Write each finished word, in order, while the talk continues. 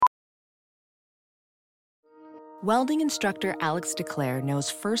Welding instructor Alex DeClaire knows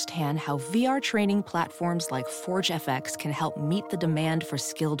firsthand how VR training platforms like ForgeFX can help meet the demand for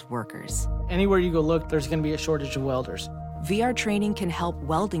skilled workers. Anywhere you go look, there's going to be a shortage of welders. VR training can help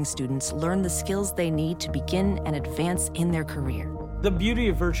welding students learn the skills they need to begin and advance in their career. The beauty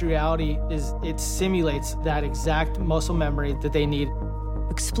of virtual reality is it simulates that exact muscle memory that they need.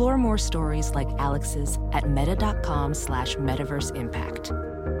 Explore more stories like Alex's at meta.com/metaverseimpact.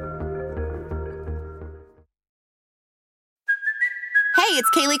 Hey, it's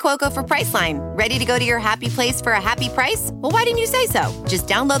Kaylee Cuoco for Priceline. Ready to go to your happy place for a happy price? Well, why didn't you say so? Just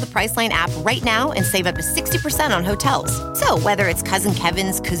download the Priceline app right now and save up to 60% on hotels. So whether it's Cousin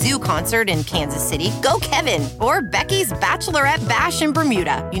Kevin's Kazoo Concert in Kansas City, go Kevin, or Becky's Bachelorette Bash in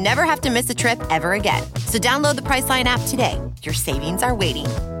Bermuda, you never have to miss a trip ever again. So download the Priceline app today. Your savings are waiting.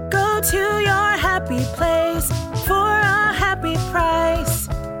 Go to your happy place for a happy price.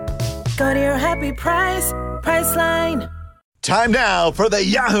 Go to your happy price, Priceline. Time now for the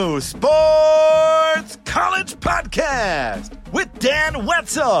Yahoo Sports College Podcast with Dan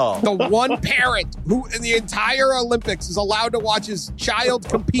Wetzel. The one parent who in the entire Olympics is allowed to watch his child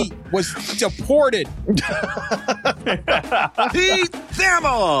compete was deported. Pete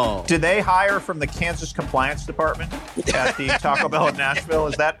Thamel. Did they hire from the Kansas Compliance Department at the Taco Bell in Nashville?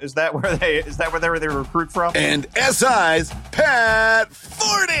 Is that where they recruit from? And SI's Pat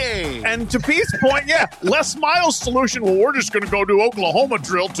Forty. And to Pete's point, yeah, Les Miles' solution, well, we're just going to go do Oklahoma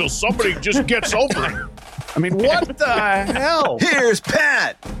drill till somebody just gets over it. I mean, what the hell? Here's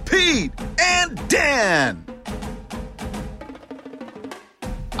Pat, Pete, and Dan.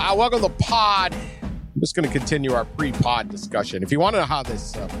 Welcome to the pod. I'm just going to continue our pre-pod discussion. If you want to know how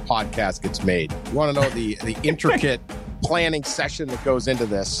this podcast gets made, you want to know the intricate planning session that goes into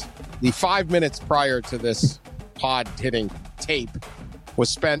this, the 5 minutes prior to this pod hitting tape was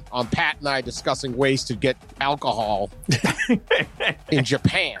spent on Pat and I discussing ways to get alcohol in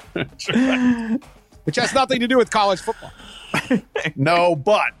Japan, which has nothing to do with college football. No,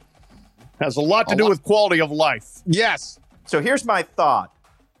 but has a lot to do with quality of life. Yes. So here's my thought.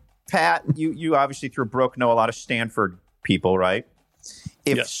 Pat, you obviously through Brooke know a lot of Stanford people, right?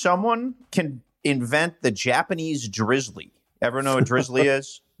 If someone can invent the Japanese drizzly, ever know what drizzly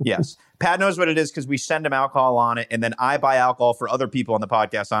is? Yes. Pat knows what it is because we send him alcohol on it, and then I buy alcohol for other people on the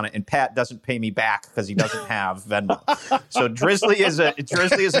podcast on it, and Pat doesn't pay me back because he doesn't have Venmo. So Drizzly is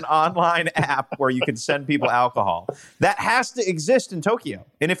an online app where you can send people alcohol. That has to exist in Tokyo.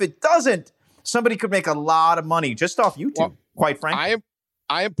 And if it doesn't, somebody could make a lot of money just off YouTube, quite frankly.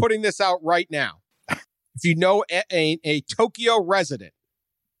 I am putting this out right now. If you know a Tokyo resident,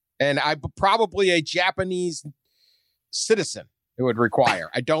 and I'm probably a Japanese citizen, it would require.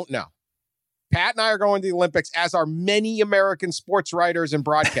 I don't know. Pat and I are going to the Olympics, as are many American sports writers and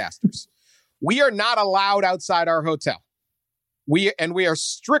broadcasters. We are not allowed outside our hotel. We are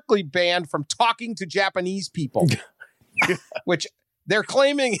strictly banned from talking to Japanese people, which they're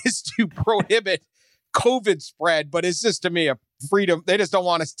claiming is to prohibit COVID spread, but it's just, to me, a freedom. They just don't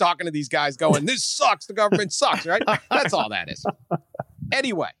want us talking to these guys going, this sucks, the government sucks, right? That's all that is.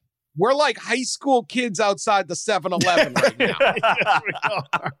 Anyway. We're like high school kids outside the 7-Eleven right now.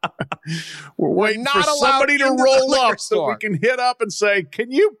 We're waiting for somebody to roll up so we can hit up and say,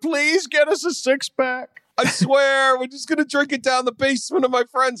 can you please get us a six-pack? I swear, we're just going to drink it down the basement of my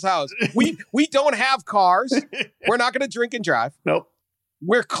friend's house. We don't have cars. We're not going to drink and drive. Nope.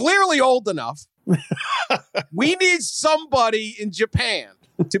 We're clearly old enough. We need somebody in Japan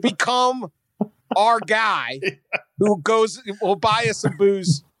to become our guy who will buy us some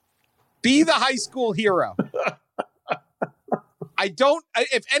booze. Be the high school hero.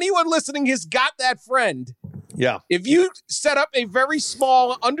 If anyone listening has got that friend, if you set up a very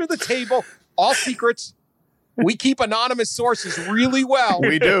small, under the table, all secrets, we keep anonymous sources really well.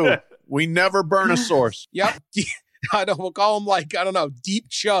 We do. We never burn a source. Yep. I know. We'll call them deep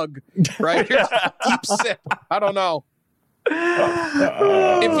chug, right? Deep sip. I don't know.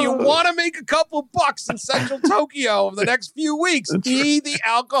 If you want to make a couple bucks in central Tokyo over the next few weeks, be the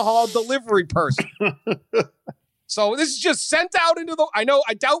alcohol delivery person. So this is just sent out into I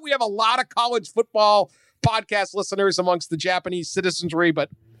doubt we have a lot of college football podcast listeners amongst the Japanese citizenry,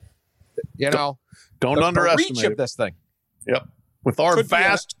 but don't underestimate the reach of this thing. Yep. With our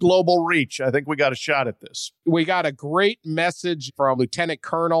vast global reach, I think we got a shot at this. We got a great message from Lieutenant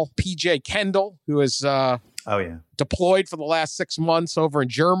Colonel P.J. Kendall, who is deployed for the last 6 months over in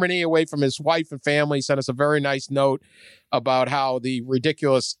Germany away from his wife and family. He sent us a very nice note about how the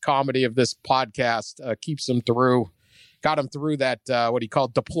ridiculous comedy of this podcast keeps him through, got him through that, what he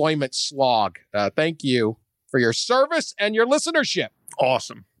called deployment slog. Thank you for your service and your listenership.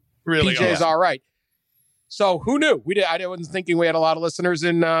 Awesome. Really PJ's awesome. All right. So who knew? I wasn't thinking we had a lot of listeners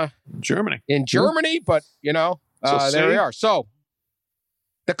in Germany. But there we are. So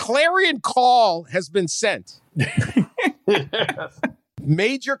the clarion call has been sent.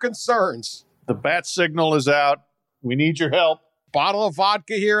 Major concerns. The bat signal is out. We need your help. Bottle of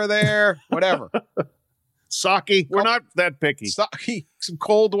vodka here or there, whatever. Sake. We're not that picky. Sake, some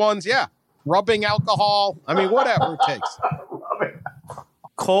cold ones, yeah. Rubbing alcohol. I mean, whatever it takes.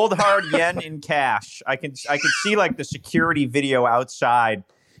 Cold hard yen in cash. I could see like the security video outside.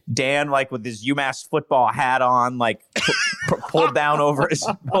 Dan, like with his UMass football hat on, like pulled down over his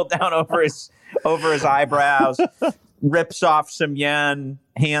eyebrows, rips off some yen,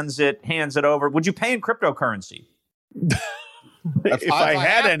 hands it over. Would you pay in cryptocurrency? If I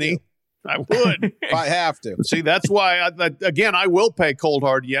had any, I would. If I have to. See, that's why, I will pay cold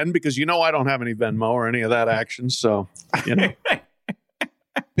hard yen because I don't have any Venmo or any of that action. So,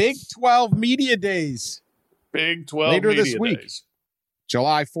 Big 12 Media Days. Big 12 later media this week. days.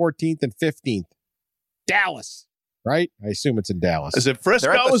 July 14th and 15th. Dallas, right? I assume it's in Dallas. Is it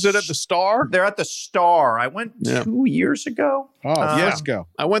Frisco? Is it at the Star? They're at the Star. I went 2 years ago. Oh, Frisco.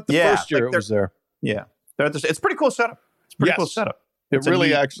 I went the first year it was there. Yeah. They're at it's a pretty cool setup. Cool setup. It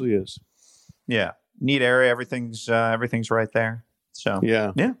really actually is. Yeah. Neat area. Everything's right there. So,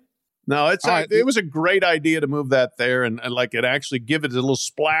 yeah. No, it was a great idea to move that there and like it actually give it a little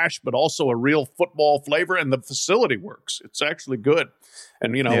splash, but also a real football flavor. And the facility works. It's actually good.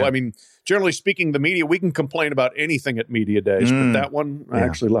 And, I mean, generally speaking, the media, we can complain about anything at media days, but that one I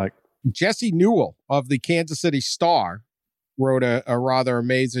actually like. Jesse Newell of the Kansas City Star wrote a rather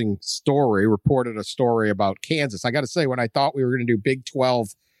amazing story, reported a story about Kansas. I got to say, when I thought we were going to do Big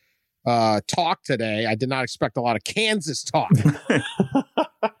 12 talk today, I did not expect a lot of Kansas talk.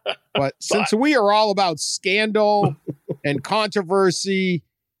 But since we are all about scandal and controversy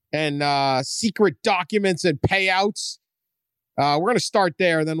and secret documents and payouts, we're going to start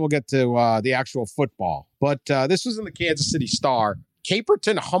there, and then we'll get to the actual football. But this was in the Kansas City Star.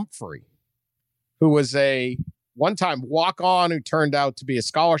 Caperton Humphrey, who was a one-time walk-on who turned out to be a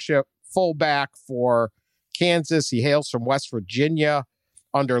scholarship fullback for Kansas. He hails from West Virginia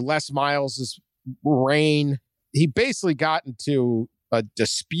under Les Miles' reign. He basically got into a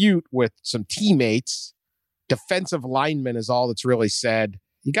dispute with some teammates. Defensive lineman is all that's really said.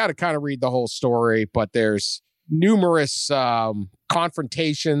 You got to kind of read the whole story, but there's numerous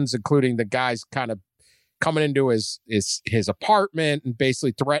confrontations, including the guys kind of coming into his apartment and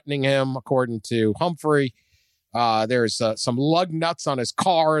basically threatening him, according to Humphrey. There's some lug nuts on his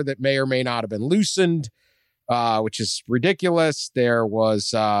car that may or may not have been loosened, which is ridiculous. There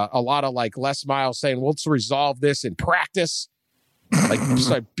was a lot of like Les Miles saying, well, let's resolve this in practice. Just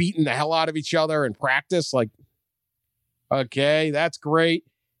like beating the hell out of each other in practice. Like, okay, that's great.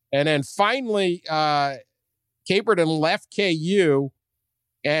 And then finally, Caperton left KU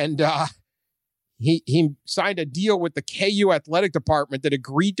and he signed a deal with the KU athletic department that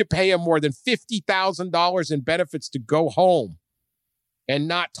agreed to pay him more than $50,000 in benefits to go home and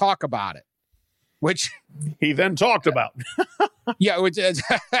not talk about it, which he then talked about. Yeah, which is,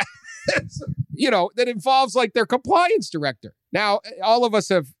 that involves like their compliance director. Now, all of us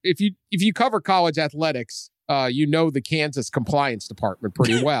have, if you cover college athletics, the Kansas compliance department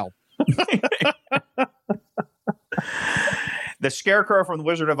pretty well. The Scarecrow from The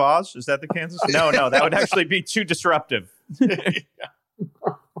Wizard of Oz? Is that the Kansas? No, that would actually be too disruptive.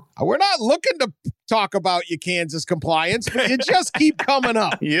 We're not looking to talk about your Kansas compliance, but you just keep coming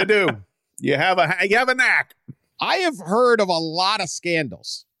up. You do. You have a knack. I have heard of a lot of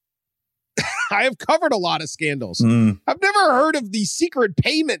scandals. I have covered a lot of scandals. I've never heard of the secret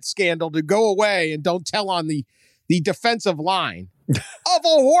payment scandal to go away and don't tell on the defensive line of a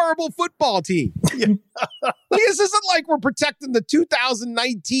horrible football team. This isn't like we're protecting the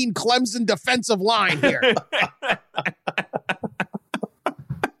 2019 Clemson defensive line here.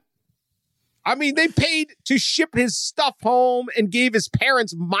 I mean, they paid to ship his stuff home and gave his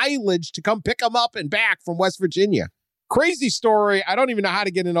parents mileage to come pick him up and back from West Virginia. Crazy story. I don't even know how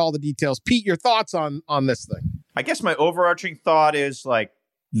to get into all the details. Pete, your thoughts on this thing? I guess my overarching thought is like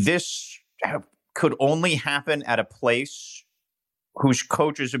this could only happen at a place whose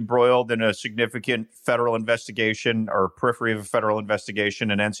coach is embroiled in a significant federal investigation or periphery of a federal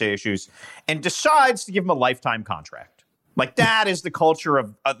investigation and NCAA issues and decides to give him a lifetime contract. Like that is the culture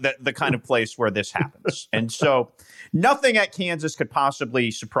of the kind of place where this happens. And so nothing at Kansas could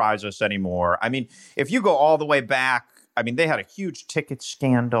possibly surprise us anymore. I mean, if you go all the way back, I mean, they had a huge ticket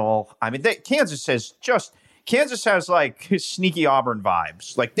scandal. I mean, Kansas has like sneaky Auburn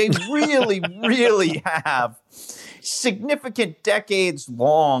vibes. Like they really, really have significant decades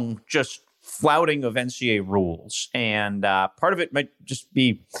long just flouting of NCAA rules. And part of it might just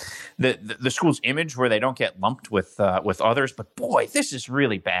be the school's image where they don't get lumped with others. But boy, this is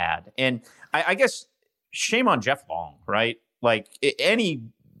really bad. And I guess shame on Jeff Long, right? Like any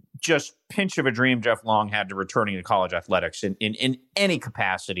just pinch of a dream Jeff Long had to returning to college athletics in any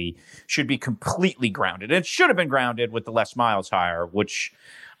capacity should be completely grounded. And it should have been grounded with the Les Miles hire, which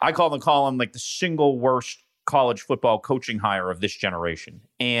I call him like the single worst college football coaching hire of this generation.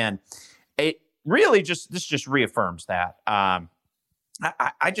 And it really just reaffirms that. I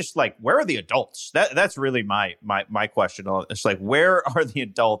just like, where are the adults? That's really my question. It's like, where are the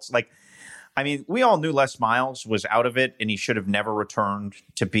adults? Like, I mean, we all knew Les Miles was out of it and he should have never returned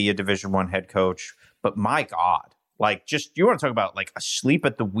to be a Division I head coach. But my God, like, just, you want to talk about like asleep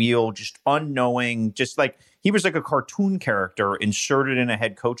at the wheel, just unknowing, just like he was like a cartoon character inserted in a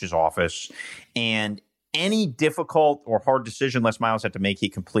head coach's office. And any difficult or hard decision Les Miles had to make, he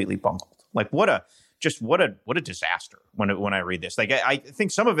completely bungled. Like, what a disaster when I read this. Like, I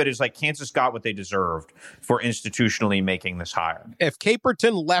think some of it is like Kansas got what they deserved for institutionally making this hire. If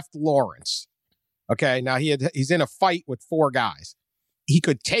Caperton left Lawrence, okay, now he's in a fight with 4 guys. He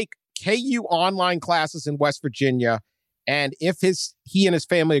could take KU online classes in West Virginia, and if he and his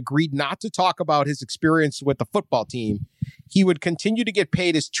family agreed not to talk about his experience with the football team, he would continue to get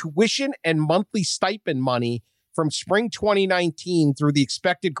paid his tuition and monthly stipend money from spring 2019 through the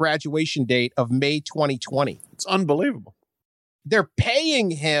expected graduation date of May 2020. It's unbelievable. They're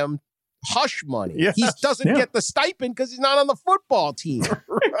paying him hush money. Yes, he doesn't get the stipend because he's not on the football team.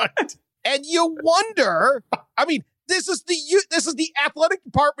 Right. And you wonder, I mean, this is the athletic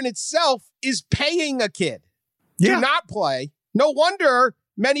department itself is paying a kid to not play. No wonder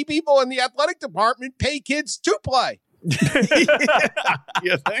many people in the athletic department pay kids to play.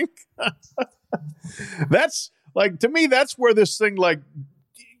 You think? That's like, to me, that's where this thing like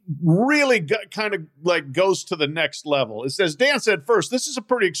really kind of like goes to the next level. It's, as Dan said first, this is a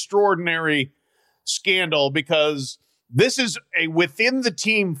pretty extraordinary scandal because this is a within the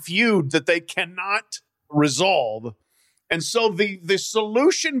team feud that they cannot resolve. And so the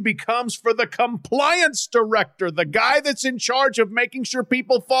solution becomes for the compliance director, the guy that's in charge of making sure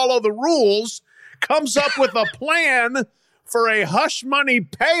people follow the rules, comes up with a plan for a hush money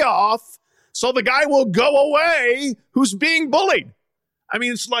payoff so the guy will go away who's being bullied. I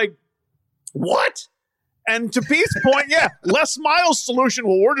mean, it's like, what? And to Pete's point, yeah, Les Miles' solution,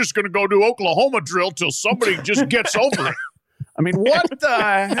 well, we're just going to go do Oklahoma drill till somebody just gets over it. I mean, what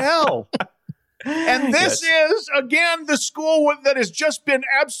the hell? And this is, again, the school that has just been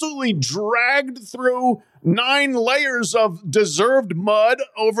absolutely dragged through 9 layers of deserved mud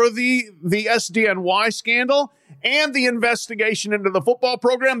over the SDNY scandal and the investigation into the football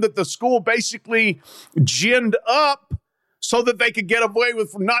program that the school basically ginned up so that they could get away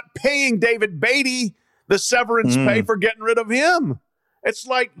with not paying David Beatty the severance pay for getting rid of him. It's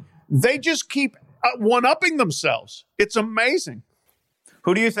like they just keep one-upping themselves. It's amazing.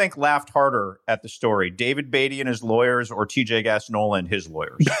 Who do you think laughed harder at the story, David Beatty and his lawyers or TJ Gassnola and his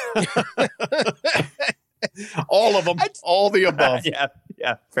lawyers? All of them, all the above.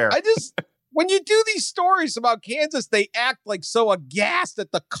 Yeah, fair. When you do these stories about Kansas, they act like so aghast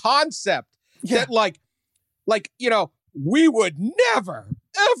at the concept that like, you know, we would never,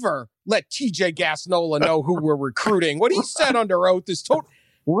 ever let TJ Gassnola know who we're recruiting. What he said under oath is total.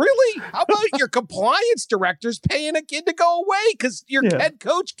 Really? How about your compliance directors paying a kid to go away because your head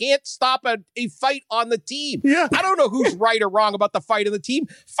coach can't stop a fight on the team? Yeah. I don't know who's right or wrong about the fight of the team.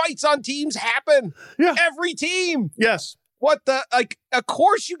 Fights on teams happen. Yeah. Every team. Yes. What the, like, of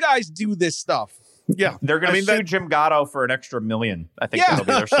course you guys do this stuff. Yeah. They're going to sue Jim Gatto for an extra $1 million. I think that'll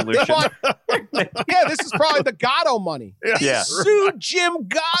be their solution. This is probably the Gatto money. They sued Jim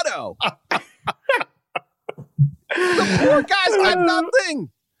Gatto. The poor guy's got nothing.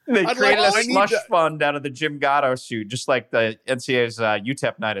 They created a slush fund out of the Jim Gatto suit, just like the NCAA's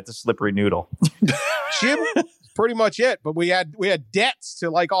UTEP night at the Slippery Noodle. Jim, pretty much it. But we had debts to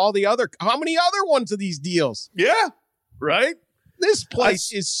like all the other. How many other ones of these deals? Yeah, right. This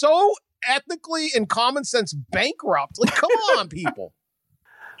place is so ethically and common sense bankrupt. Like, come on, people.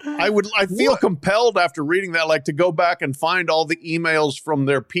 I feel compelled after reading that, like, to go back and find all the emails from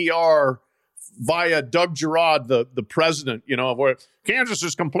their PR via Doug Girard, the president, you know, where Kansas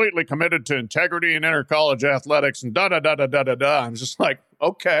is completely committed to integrity and inter-college athletics and da-da-da-da-da-da-da. I'm just like,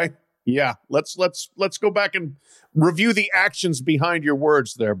 okay, yeah, let's go back and review the actions behind your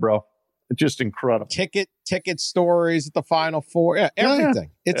words there, bro. Just incredible. Ticket stories at the Final Four. Yeah,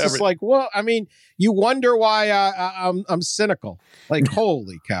 everything. It's just like, well, I mean, you wonder why I'm cynical. Like,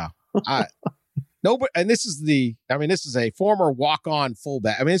 holy cow. Nobody, and this is a former walk-on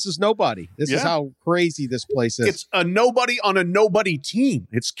fullback. I mean, this is nobody. This is how crazy this place is. It's a nobody on a nobody team.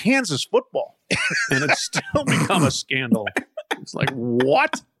 It's Kansas football. And it's still become a scandal. It's like,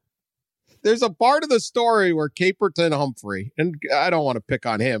 what? There's a part of the story where Caperton Humphrey, and I don't want to pick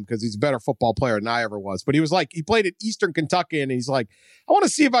on him because he's a better football player than I ever was, but he played at Eastern Kentucky, and he's like, I want to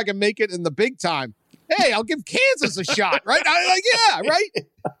see if I can make it in the big time. Hey, I'll give Kansas a shot, right? I'm like, yeah, right?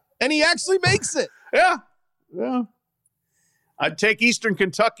 And he actually makes it. Yeah. I'd take Eastern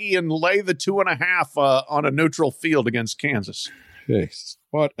Kentucky and lay the 2.5 on a neutral field against Kansas. Jeez,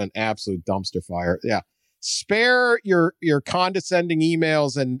 what an absolute dumpster fire. Yeah. Spare your condescending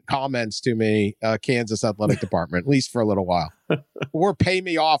emails and comments to me, Kansas Athletic Department, at least for a little while. Or pay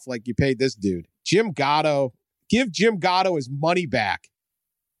me off like you paid this dude. Jim Gatto. Give Jim Gatto his money back.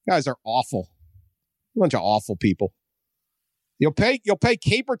 You guys are awful. A bunch of awful people. You'll pay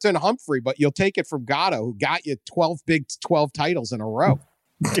Caperton Humphrey, but you'll take it from Gatto, who got you 12 Big 12 titles in a row.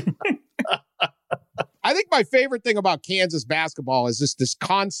 I think my favorite thing about Kansas basketball is just this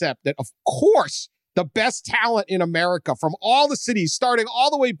concept that, of course, the best talent in America from all the cities, starting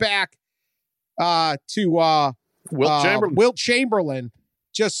all the way back to Wilt Chamberlain,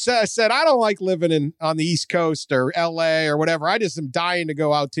 just said, I don't like living on the East Coast or L.A. or whatever. I just am dying to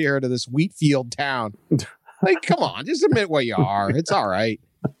go out here to this wheat field town. Like, come on, just admit where you are. It's all right.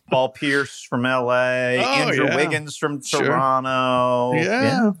 Paul Pierce from L.A., Andrew Wiggins from Toronto.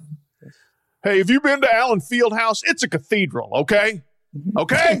 Yeah. Hey, have you been to Allen Fieldhouse? It's a cathedral, okay?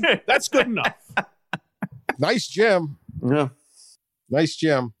 Okay? That's good enough. Nice gym. Yeah. Nice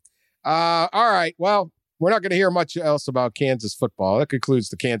gym. All right. Well, we're not going to hear much else about Kansas football. That concludes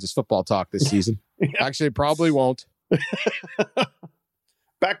the Kansas football talk this season. Actually, it probably won't.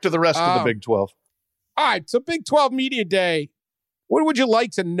 Back to the rest of the Big 12. All right. So Big 12 Media Day. What would you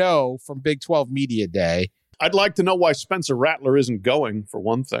like to know from Big 12 Media Day? I'd like to know why Spencer Rattler isn't going, for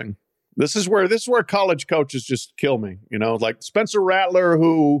one thing. This is where college coaches just kill me. You know, like Spencer Rattler,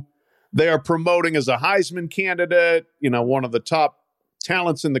 who they are promoting as a Heisman candidate, you know, one of the top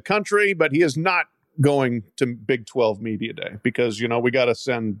talents in the country, but he is not going to Big 12 Media Day because, you know, we got to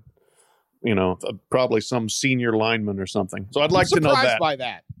send, you know, probably some senior lineman or something. So I'd like to know that. Surprised by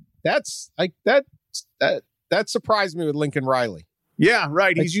that. That's like that surprised me with Lincoln Riley. Yeah,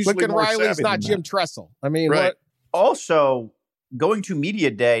 right. He's usually Lincoln more Riley's savvy not than Jim that. Tressel. I mean, Right. Also, going to Media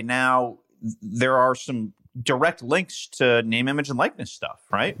Day now, there are some direct links to name, image, and likeness stuff,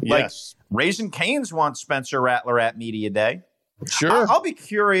 right? Yes. Like Raising Cane's wants Spencer Rattler at Media Day. Sure. I'll be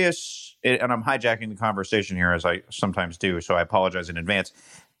curious, and I'm hijacking the conversation here as I sometimes do, so I apologize in advance.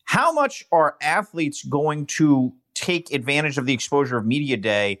 How much are athletes going to take advantage of the exposure of Media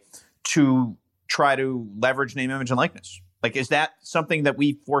Day to try to leverage name, image, and likeness? Like, is that something that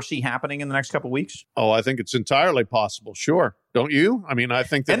we foresee happening in the next couple of weeks? Oh, I think it's entirely possible. Sure. Don't you? I mean, I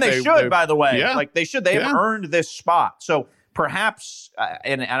think that and they should, by the way. Yeah. Like, they should. They have earned this spot. So perhaps,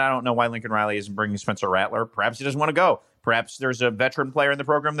 and I don't know why Lincoln Riley isn't bringing Spencer Rattler. Perhaps he doesn't want to go. Perhaps there's a veteran player in the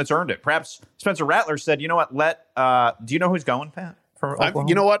program that's earned it. Perhaps Spencer Rattler said, you know what, do you know who's going, Pat?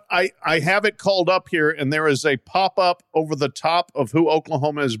 You know what? I have it called up here, and there is a pop-up over the top of who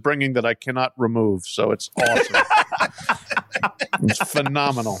Oklahoma is bringing that I cannot remove. So it's awesome. It's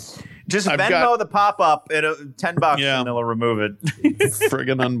phenomenal. Just Venmo the pop-up at $10 and they'll remove it.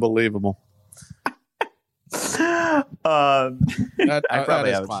 Friggin' unbelievable. I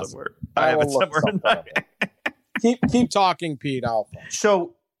probably have it somewhere. I have it somewhere. Keep talking, Pete.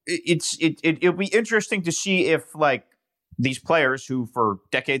 So it'll be interesting to see if, like, these players who for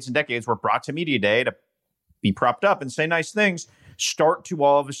decades and decades were brought to Media Day to be propped up and say nice things start to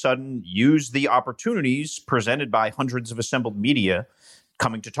all of a sudden use the opportunities presented by hundreds of assembled media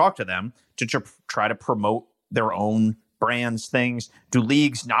coming to talk to them to try to promote their own brands, things. Do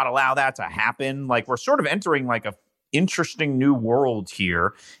leagues not allow that to happen? Like, we're sort of entering like a interesting new world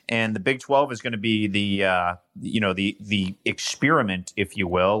here, and the Big 12 is going to be the experiment, if you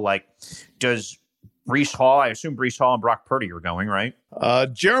will. Like, does Breece Hall, I assume Breece Hall and Brock Purdy are going, right?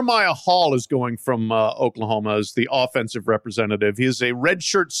 Jeremiah Hall is going from Oklahoma as the offensive representative. He is a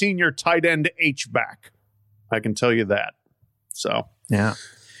redshirt senior tight end H-back. I can tell you that. So, yeah.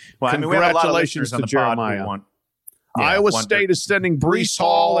 Well, congratulations to Jeremiah. Iowa State is sending Breece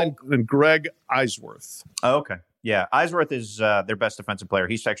Hall and Greg Eisworth. Oh, okay. Yeah, Eisworth is their best defensive player.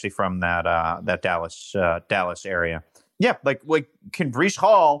 He's actually from that Dallas area. Yeah, like can Breece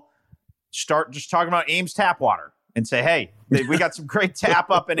Hall start just talking about Ames tap water and say, hey, we got some great tap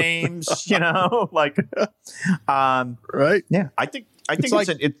up in Ames, you know, like, right. Yeah. I think it's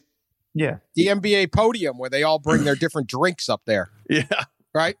the NBA podium where they all bring their different drinks up there. Yeah.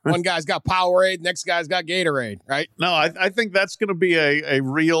 right? One guy's got Powerade, next guy's got Gatorade, right? No, I think that's going to be a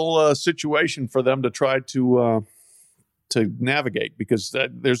real situation for them to try to navigate, because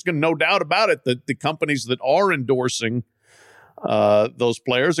there's no doubt about it that the companies that are endorsing those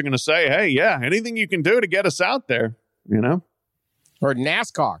players are going to say, hey, yeah, anything you can do to get us out there, Or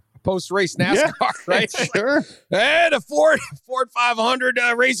NASCAR, post-race NASCAR, right? Sure. Hey, the Ford 500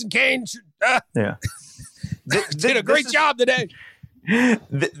 Raising Cane did a great job today.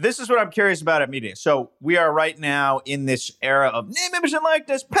 This is what I'm curious about at media. So we are right now in this era of name, image, and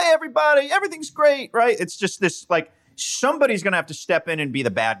likeness, pay everybody, everything's great, right? It's just this, like, somebody's going to have to step in and be the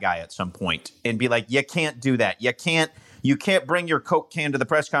bad guy at some point and be like, you can't do that. You can't bring your Coke can to the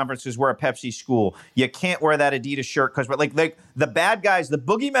press conference because we're a Pepsi school. You can't wear that Adidas shirt because, like the bad guys, the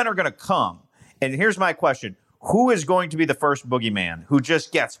boogeymen are going to come. And here's my question. Who is going to be the first boogeyman who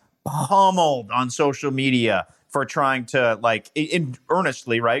just gets pummeled on social media for trying to, like,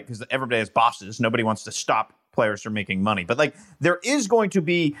 earnestly, right? Because everybody has bosses. Nobody wants to stop players from making money. But, like, there is going to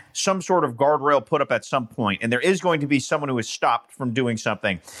be some sort of guardrail put up at some point, and there is going to be someone who is stopped from doing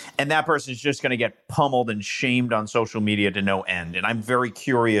something, and that person is just going to get pummeled and shamed on social media to no end. And I'm very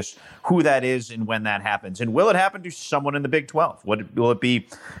curious who that is and when that happens. And will it happen to someone in the Big 12? Will it be,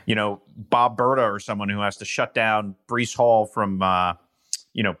 Bob Berta or someone who has to shut down Breece Hall from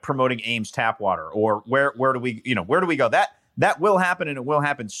promoting Ames tap water? Or where do we go? That will happen, and it will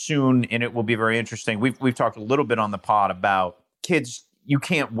happen soon, and it will be very interesting. We've talked a little bit on the pod about kids. You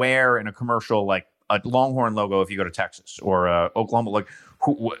can't wear in a commercial like a Longhorn logo if you go to Texas or Oklahoma. Like,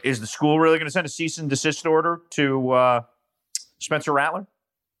 is the school really going to send a cease and desist order to Spencer Rattler?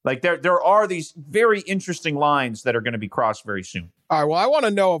 Like, there are these very interesting lines that are going to be crossed very soon. All right. Well, I want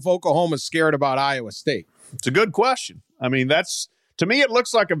to know if Oklahoma's scared about Iowa State. It's a good question. I mean, to me, it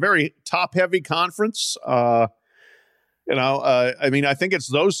looks like a very top-heavy conference. I think it's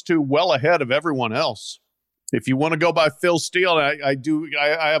those two well ahead of everyone else. If you want to go by Phil Steele, I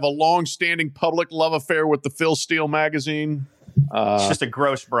have a long-standing public love affair with the Phil Steele magazine. It's just a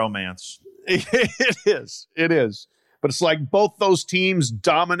gross bromance. It is. But it's like both those teams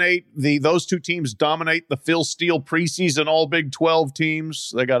those two teams dominate the Phil Steele preseason all Big 12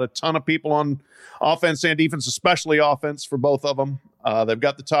 teams. They got a ton of people on offense and defense, especially offense for both of them. They've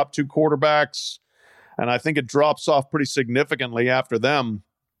got the top two quarterbacks. And I think it drops off pretty significantly after them.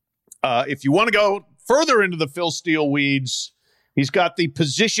 If you want to go further into the Phil Steele weeds, he's got the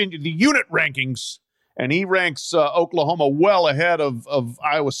unit rankings, and he ranks Oklahoma well ahead of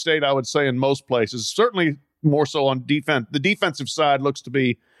Iowa State, I would say, in most places. Certainly more so on defense. The defensive side looks to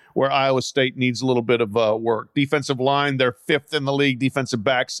be where Iowa State needs a little bit of work. Defensive line, they're 5th in the league. Defensive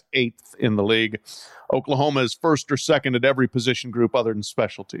backs, 8th in the league. Oklahoma is 1st or 2nd at every position group other than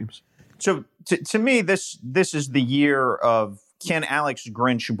special teams. So to me, this is the year of, can Alex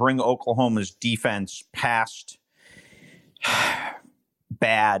Grinch bring Oklahoma's defense past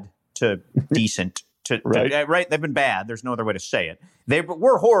bad to decent? Right? They've been bad. There's no other way to say it. They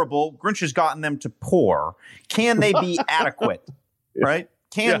were horrible. Grinch has gotten them to poor. Can they be adequate? Right?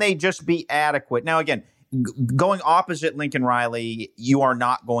 Can they just be adequate? Now, again, going opposite Lincoln Riley, you are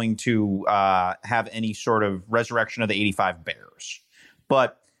not going to have any sort of resurrection of the 85 Bears.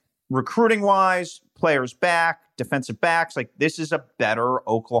 But recruiting-wise, players back, defensive backs, like, this is a better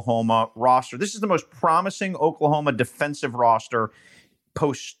Oklahoma roster. This is the most promising Oklahoma defensive roster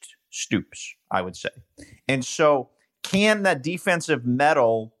post-Stoops, I would say. And so can that defensive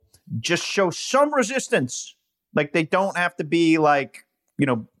metal just show some resistance? Like, they don't have to be like,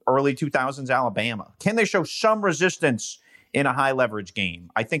 early 2000s Alabama. Can they show some resistance in a high leverage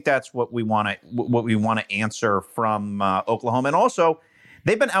game? I think that's what we want to answer from Oklahoma. And also,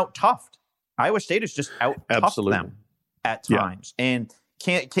 they've been out-toughed. Iowa State has just out-toughed them at times. Yeah. And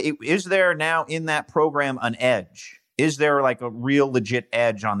is there now in that program an edge? Is there like a real legit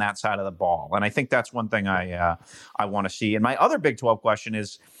edge on that side of the ball? And I think that's one thing I want to see. And my other Big 12 question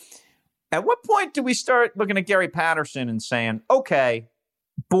is, at what point do we start looking at Gary Patterson and saying, okay,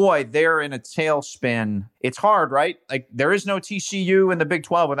 boy, they're in a tailspin. It's hard, right? Like, there is no TCU in the Big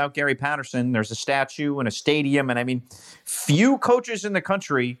 12 without Gary Patterson. There's a statue and a stadium. And I mean, few coaches in the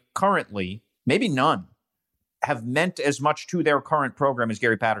country currently, maybe none, have meant as much to their current program as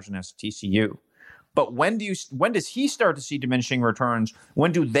Gary Patterson has to TCU. But when does he start to see diminishing returns?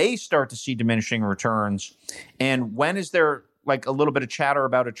 When do they start to see diminishing returns? And when is there like a little bit of chatter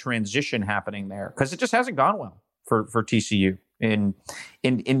about a transition happening there? Because it just hasn't gone well for TCU. And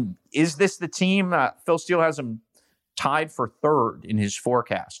is this the team? Phil Steele has them tied for 3rd in his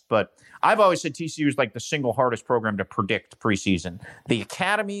forecast. But I've always said TCU is like the single hardest program to predict preseason. The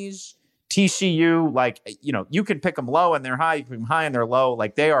academies TCU, like, you can pick them low and they're high, you can pick them high and they're low.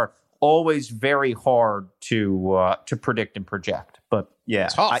 Like, they are always very hard to predict and project. But yeah,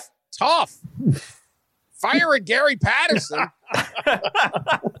 tough. Firing Gary Patterson.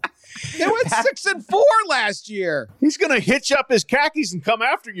 They went 6-4 last year. He's going to hitch up his khakis and come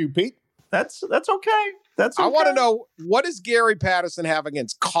after you, Pete. That's okay. I want to know, what does Gary Patterson have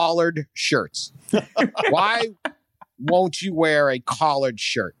against collared shirts? Why won't you wear a collared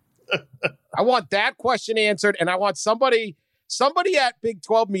shirt? I want that question answered, and I want somebody at Big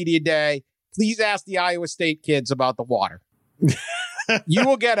 12 Media Day, please ask the Iowa State kids about the water. You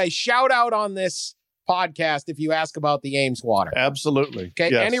will get a shout out on this podcast if you ask about the Ames water. Absolutely.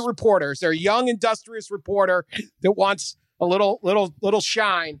 Okay. Yes. Any reporters, they're a young, industrious reporter that wants a little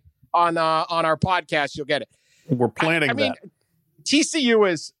shine on our podcast, you'll get it. We're planning that. I mean,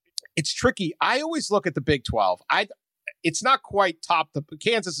 TCU it's tricky. I always look at the Big 12. It's not quite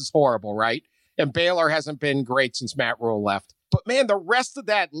Kansas is horrible, right? And Baylor hasn't been great since Matt Rhule left. But man, the rest of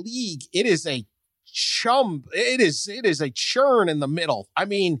that league, it is a churn in the middle. I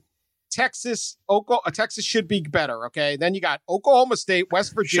mean, Texas should be better. Okay. Then you got Oklahoma State,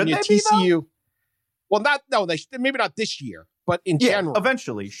 West Virginia, TCU. Maybe not this year, but in general.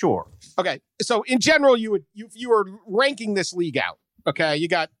 Eventually, sure. Okay. So in general, you were ranking this league out. Okay. You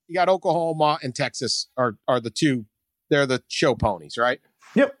got Oklahoma and Texas are the two. They're the show ponies, right?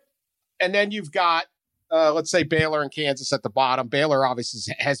 Yep. And then you've got, let's say, Baylor and Kansas at the bottom. Baylor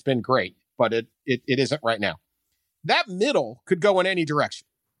obviously has been great, but it isn't right now. That middle could go in any direction.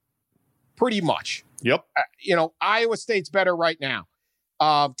 Pretty much. Yep. Iowa State's better right now.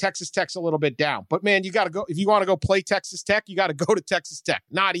 Texas Tech's a little bit down. But, man, you got to go. If you want to go play Texas Tech, you got to go to Texas Tech.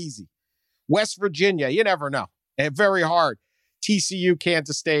 Not easy. West Virginia, you never know. And very hard. TCU,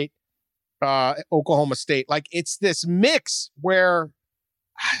 Kansas State, Oklahoma State. Like, it's this mix where,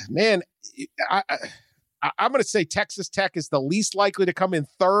 man, I'm going to say Texas Tech is the least likely to come in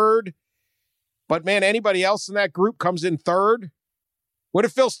third. But, man, anybody else in that group comes in third. What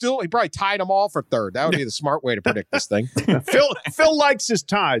if Phil Steele? He probably tied them all for third. That would be the smart way to predict this thing. Phil likes his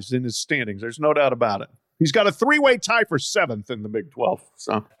ties in his standings. There's no doubt about it. He's got a 3-way tie for 7th in the Big 12.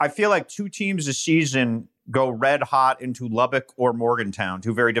 So I feel like 2 teams this season go red hot into Lubbock or Morgantown,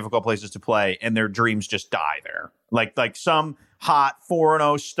 2 very difficult places to play, and their dreams just die there. Like some hot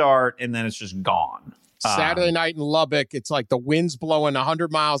 4-0 start, and then it's just gone. Saturday night in Lubbock, it's like the wind's blowing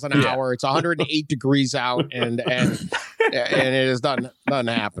 100 miles an hour. It's 108 degrees out, and it has doesn't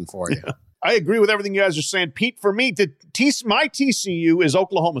happen for you. I agree with everything you guys are saying. Pete, for me, my TCU is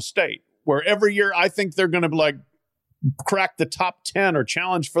Oklahoma State, where every year I think they're going to crack the top 10 or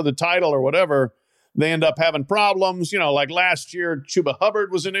challenge for the title or whatever. They end up having problems. Like last year, Chuba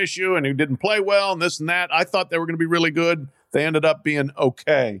Hubbard was an issue and he didn't play well and this and that. I thought they were going to be really good. They ended up being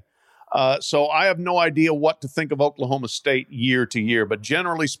okay. So I have no idea what to think of Oklahoma State year to year, but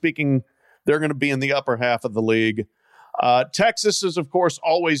generally speaking, they're going to be in the upper half of the league. Texas is, of course,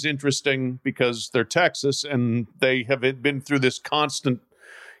 always interesting because they're Texas and they have been through this constant,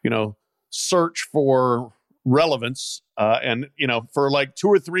 search for relevance. And for like 2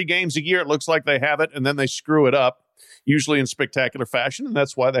 or 3 games a year, it looks like they have it, and then they screw it up, usually in spectacular fashion, and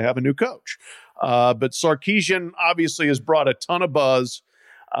that's why they have a new coach. But Sarkisian obviously has brought a ton of buzz.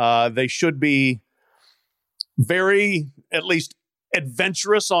 They should be very, at least,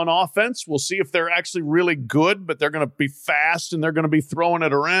 adventurous on offense. We'll see if they're actually really good, but they're going to be fast and they're going to be throwing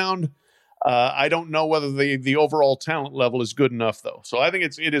it around. I don't know whether the overall talent level is good enough, though. So I think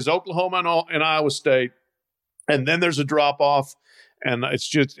it is Oklahoma and Iowa State, and then there's a drop off. And it's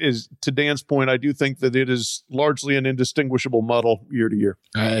just to Dan's point, I do think that it is largely an indistinguishable muddle year to year.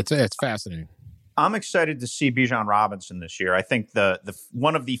 It's fascinating. I'm excited to see Bijan Robinson this year. I think the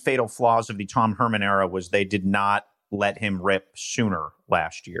one of the fatal flaws of the Tom Herman era was they did not let him rip sooner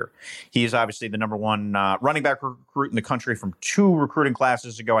last year. He is obviously the number 1 running back recruit in the country from 2 recruiting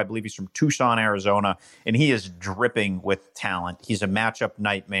classes ago. I believe he's from Tucson, Arizona, and he is dripping with talent. He's a matchup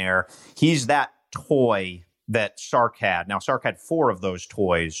nightmare. He's that toy that Sark had. Now, Sark had 4 of those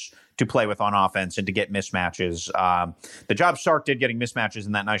toys to play with on offense and to get mismatches. The job Sark did getting mismatches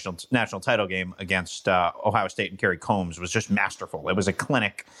in that national title game against Ohio State and Kerry Combs was just masterful. It was a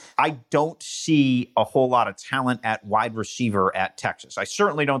clinic. I don't see a whole lot of talent at wide receiver at Texas. I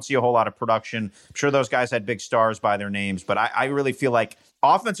certainly don't see a whole lot of production. I'm sure those guys had big stars by their names, but I really feel like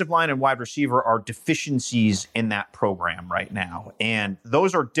offensive line and wide receiver are deficiencies in that program right now, and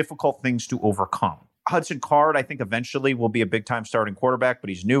those are difficult things to overcome. Hudson Card, I think, eventually will be a big-time starting quarterback, but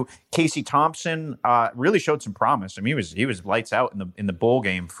he's new. Casey Thompson really showed some promise. I mean, he was lights out in the bowl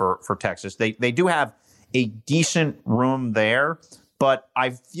game for Texas. They do have a decent room there, but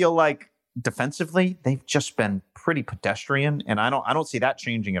I feel like defensively, they've just been pretty pedestrian, and I don't see that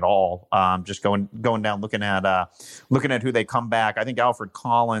changing at all. Just going down, looking at who they come back. I think Alfred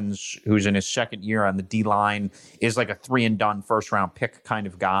Collins, who's in his second year on the D line, is like a 3-and-done first round pick kind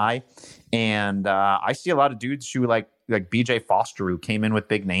of guy, and I see a lot of dudes who like BJ Foster, who came in with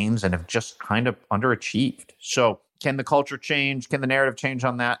big names and have just kind of underachieved. So can the culture change? Can the narrative change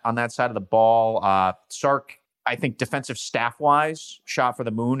on that side of the ball? Sark, I think defensive staff-wise, shot for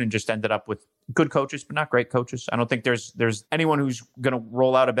the moon and just ended up with good coaches, but not great coaches. I don't think there's anyone who's going to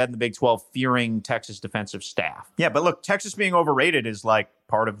roll out of bed in the Big 12 fearing Texas defensive staff. Yeah, but look, Texas being overrated is like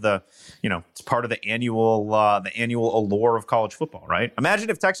part of the, it's part of the annual allure of college football, right? Imagine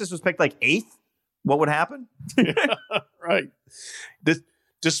if Texas was picked like 8th, what would happen? Yeah, right.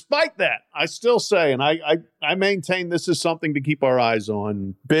 Despite that, I still say, and I maintain this is something to keep our eyes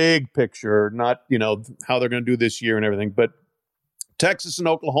on, big picture, not, how they're going to do this year and everything, but Texas and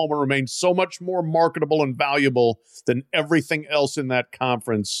Oklahoma remain so much more marketable and valuable than everything else in that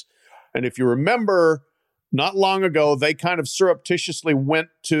conference. And if you remember, not long ago, they kind of surreptitiously went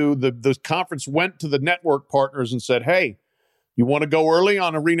to the conference went to the network partners and said, hey, you want to go early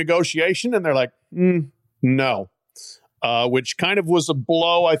on a renegotiation? And they're like, no. Which kind of was a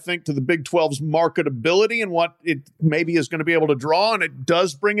blow, I think, to the Big 12's marketability and what it maybe is going to be able to draw. And it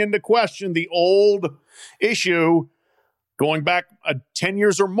does bring into question the old issue going back 10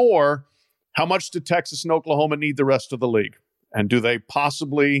 years or more. How much do Texas and Oklahoma need the rest of the league? And do they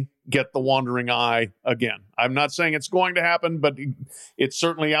possibly get the wandering eye again? I'm not saying it's going to happen, but it's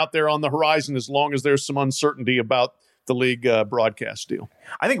certainly out there on the horizon as long as there's some uncertainty about the league broadcast deal.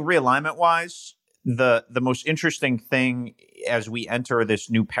 I think realignment-wise, the most interesting thing as we enter this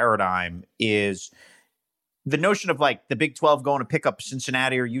new paradigm is the notion of like the Big 12 going to pick up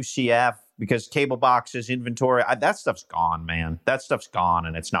Cincinnati or UCF because cable boxes, inventory, that stuff's gone, man. That stuff's gone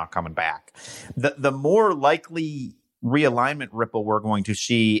and it's not coming back. The more likely realignment ripple we're going to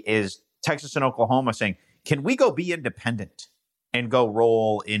see is Texas and Oklahoma saying, can we go be independent and go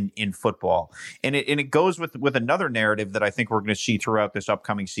roll in football? And it goes with another narrative that I think we're going to see throughout this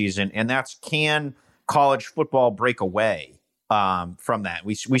upcoming season, and that's, can college football break away from that?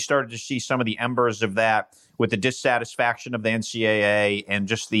 We started to see some of the embers of that with the dissatisfaction of the NCAA and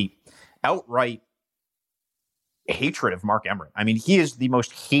just the outright hatred of Mark Emmert. I mean, he is the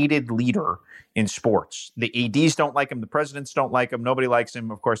most hated leader in sports. The ADs don't like him. The presidents don't like him. Nobody likes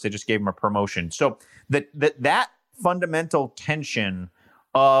him. Of course, they just gave him a promotion. So that fundamental tension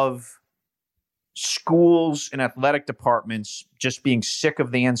of schools and athletic departments just being sick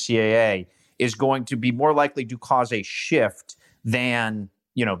of the NCAA is going to be more likely to cause a shift than,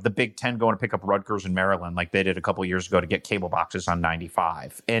 the Big Ten going to pick up Rutgers and Maryland like they did a couple years ago to get cable boxes on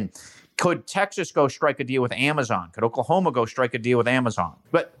 95. And could Texas go strike a deal with Amazon? Could Oklahoma go strike a deal with Amazon?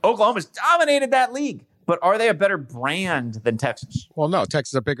 But Oklahoma's dominated that league. But are they a better brand than Texas? Well, no,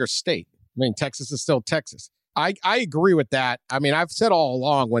 Texas is a bigger state. I mean, Texas is still Texas. I agree with that. I mean, I've said all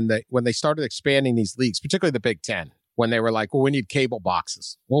along when they started expanding these leagues, particularly the Big Ten, when they were like, well, we need cable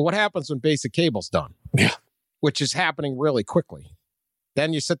boxes. Well, what happens when basic cable's done? Yeah. Which is happening really quickly.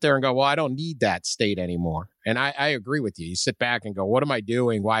 Then you sit there and go, well, I don't need that state anymore. And I agree with you. You sit back and go, what am I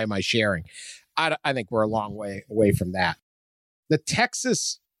doing? Why am I sharing? I think we're a long way away from that. The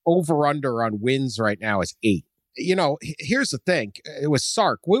Texas over-under on wins right now is 8. Here's the thing. It was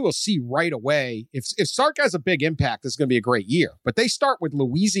Sark. We will see right away. If Sark has a big impact, it's going to be a great year. But they start with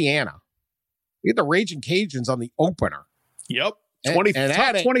Louisiana. We get the Raging Cajuns on the opener. Yep.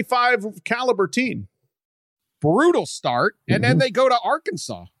 Top 25 caliber team. Brutal start. And then they go to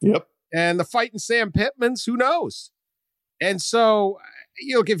Arkansas. Yep. And the Fighting Sam Pittmans, who knows? And so,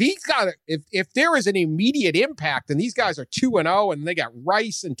 if there is an immediate impact and these guys are 2-0 and they got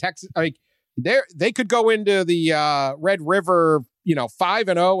Rice and Texas, they could go into the Red River,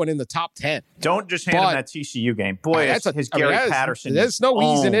 5-0 and in the top 10. Don't just hand them that TCU game. Boy, his Gary Patterson. There's no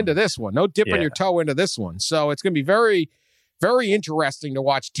easing into this one. No dipping your toe into this one. So it's going to be very, very interesting to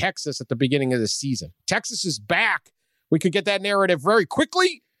watch Texas at the beginning of the season. Texas is back. We could get that narrative very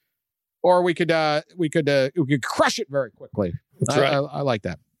quickly, or we could crush it very quickly. That's right. I like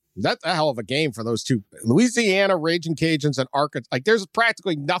that. That's a hell of a game for those two. Louisiana, Raging Cajuns, and Arkansas. Like, there's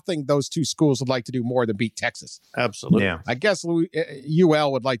practically nothing those two schools would like to do more than beat Texas. Absolutely. Yeah. I guess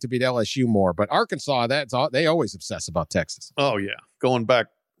UL would like to beat LSU more, but Arkansas, they always obsess about Texas. Oh, yeah. Going back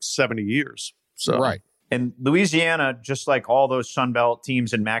 70 years. So right. And Louisiana, just like all those Sun Belt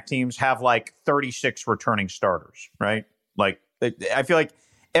teams and MAC teams, have like 36 returning starters, right? Like, I feel like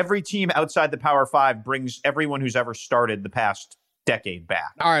every team outside the Power Five brings everyone who's ever started the past decade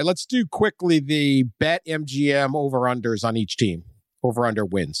back. All right, let's do quickly the Bet MGM over-unders on each team. Over-under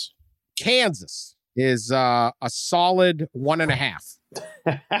wins. Kansas is a solid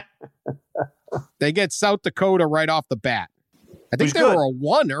 1.5. They get South Dakota right off the bat. I think they were a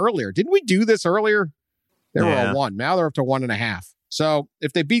 1 earlier. Didn't we do this earlier? They were a 1. Now they're up to 1.5. So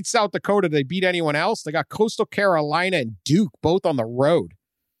if they beat South Dakota, they beat anyone else. They got Coastal Carolina and Duke both on the road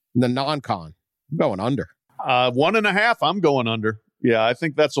in the non-con. I'm going under. 1.5, I'm going under. Yeah, I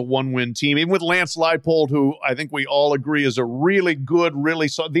think that's a 1-win team. Even with Lance Leipold, who I think we all agree is a really good,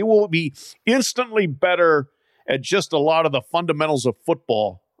 they will be instantly better at just a lot of the fundamentals of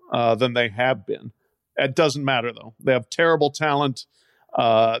football than they have been. It doesn't matter, though. They have terrible talent.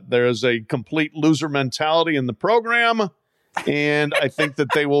 There's a complete loser mentality in the program, and I think that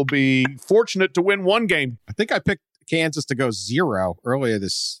they will be fortunate to win one game. I think I picked Kansas to go 0 earlier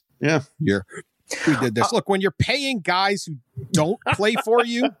this year. We did this. Look, when you're paying guys who don't play for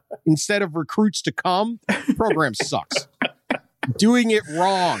you instead of recruits to come, the program sucks. Doing it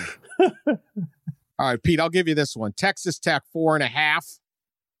wrong. All right, Pete, I'll give you this one. Texas Tech,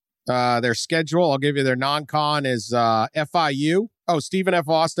 4.5. Their schedule, I'll give you their non-con is FIU. Oh, Stephen F.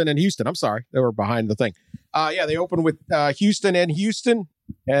 Austin and Houston. I'm sorry. They were behind the thing. They open with Houston, and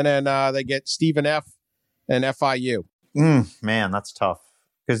then they get Stephen F. and FIU. Man, that's tough.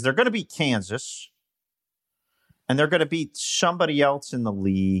 Because they're going to beat Kansas, and they're going to beat somebody else in the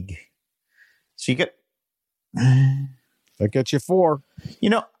league. So you get... That gets you 4.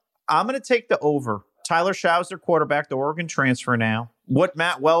 You know, I'm going to take the over. Tyler Shaw's their quarterback, the Oregon transfer now. What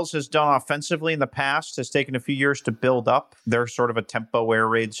Matt Wells has done offensively in the past has taken a few years to build up. They're sort of a tempo air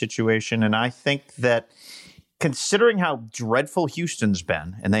raid situation, and I think that considering how dreadful Houston's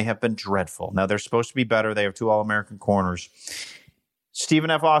been, and they have been dreadful. Now, they're supposed to be better. They have 2 All-American corners.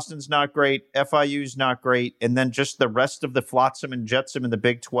 Stephen F. Austin's not great. FIU's not great. And then just the rest of the flotsam and jetsam in the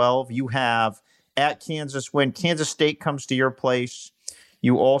Big 12. You have at Kansas when Kansas State comes to your place.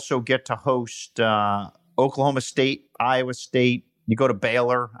 You also get to host Oklahoma State, Iowa State. You go to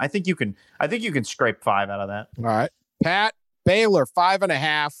Baylor. I think you can scrape 5 out of that. All right. Pat, Baylor,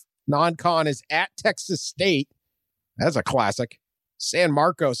 5.5. Non-con is at Texas State. That's a classic. San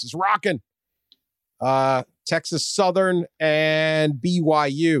Marcos is rocking. Texas Southern and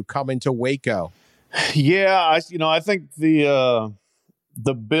BYU coming to Waco. Yeah, I think the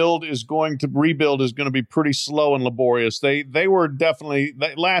rebuild is going to be pretty slow and laborious. They were definitely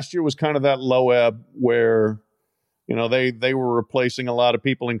last year was kind of that low ebb where they were replacing a lot of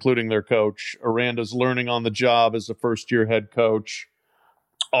people, including their coach. Aranda's learning on the job as a first-year head coach.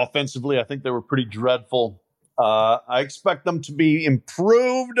 Offensively, I think they were pretty dreadful. I expect them to be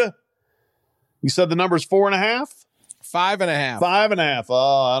improved. You said the number's 4.5? 5.5. 5.5.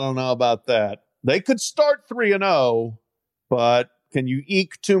 Oh, I don't know about that. They could start 3-0, but can you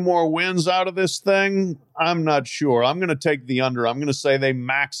eke 2 more wins out of this thing? I'm not sure. I'm going to take the under. I'm going to say they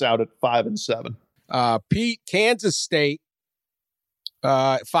max out at 5-7. Pete, Kansas State,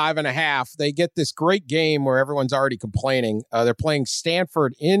 5.5. They get this great game where everyone's already complaining. They're playing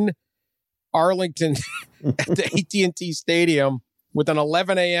Stanford in Arlington at the AT&T Stadium with an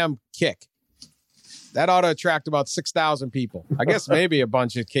 11 a.m. kick. That ought to attract about 6,000 people. I guess maybe a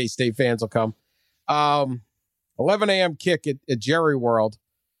bunch of K-State fans will come. 11 a.m. kick at Jerry World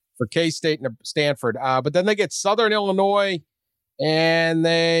for K-State and Stanford. But then they get Southern Illinois and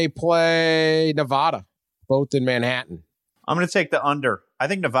they play Nevada, both in Manhattan. I'm going to take the under. I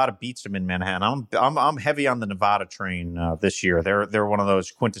think Nevada beats them in Manhattan. I'm heavy on the Nevada train this year. They're one of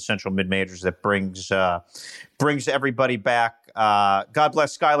those quintessential mid-majors that brings everybody back. God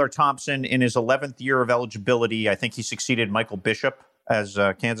bless Skylar Thompson in his 11th year of eligibility. I think he succeeded Michael Bishop as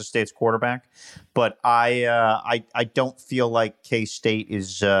Kansas State's quarterback, but I don't feel like K-State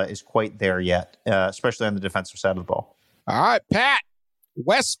is quite there yet, especially on the defensive side of the ball. All right, Pat,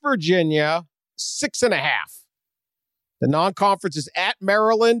 West Virginia, 6.5. The non-conference is at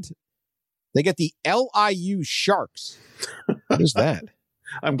Maryland. They get the LIU Sharks. What is that?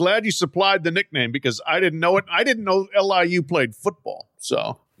 I'm glad you supplied the nickname because I didn't know it. I didn't know LIU played football.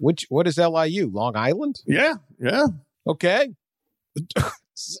 So, what is LIU? Long Island? Yeah. Okay.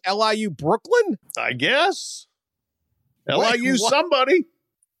 LIU Brooklyn? I guess. LIU somebody.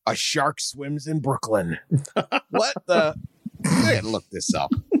 A shark swims in Brooklyn. What the? I gotta look this up.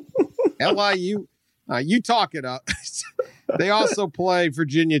 LIU. You talk it up. They also play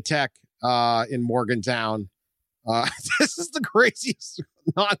Virginia Tech in Morgantown. This is the craziest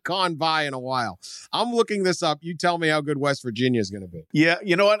non-con buy in a while. I'm looking this up. You tell me how good West Virginia is going to be. Yeah,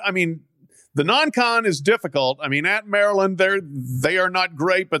 you know what? I mean, the non-con is difficult. I mean, at Maryland, they are not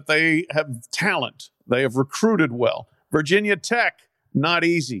great, but they have talent. They have recruited well. Virginia Tech, not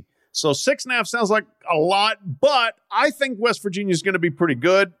easy. So 6.5 sounds like a lot, but I think West Virginia is going to be pretty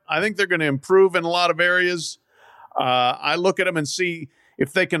good. I think they're going to improve in a lot of areas. I look at them and see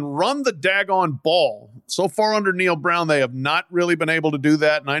if they can run the daggone ball. So far under Neil Brown, they have not really been able to do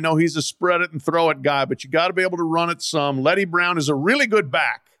that. And I know he's a spread it and throw it guy, but you got to be able to run it some. Letty Brown is a really good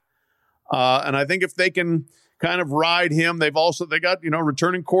back. And I think if they can kind of ride him, they got,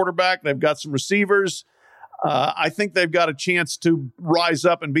 returning quarterback. They've got some receivers. I think they've got a chance to rise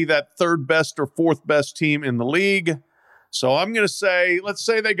up and be that third best or fourth best team in the league. So I'm going to say, let's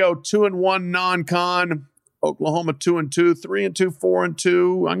say they go 2-1 non-con, Oklahoma 2-2, 3-2,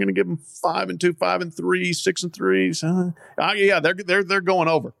 4-2. I'm going to give them 5-2, 5-3, 6-3. So, yeah, they're going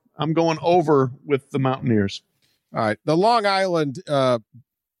over. I'm going over with the Mountaineers. All right, the Long Island.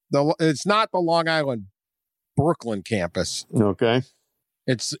 It's not the Long Island Brooklyn campus. Okay.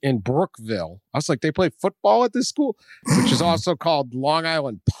 It's in Brookville. I was like, they play football at this school, which is also called Long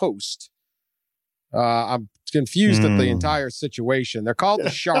Island Post. I'm confused at the entire situation. They're called the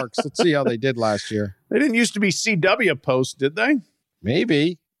Sharks. Let's see how they did last year. They didn't used to be CW Post, did they?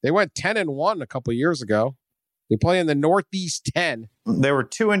 Maybe. They went 10-1 a couple years ago. They play in the Northeast 10. They were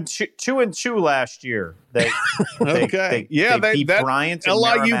 2-2 last year. They beat Bryant and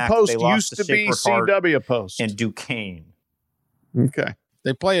LIU Merrimack. Post they used to be CW Post and Duquesne. Okay.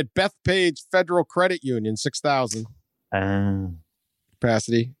 They play at Bethpage Federal Credit Union, 6,000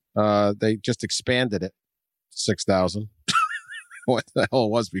 capacity. They just expanded it to 6,000. What the hell it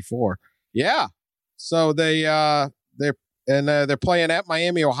was before? Yeah. So they're playing at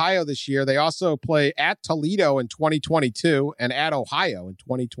Miami, Ohio this year. They also play at Toledo in 2022 and at Ohio in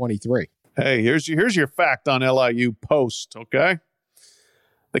 2023. Hey, here's your fact on LIU Post, okay?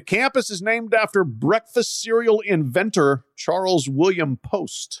 The campus is named after breakfast cereal inventor Charles William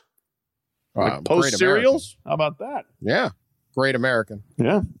Post. Post cereals? How about that? Yeah. Great American.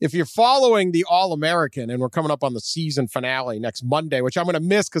 Yeah. If you're following the All-American, and we're coming up on the season finale next Monday, which I'm going to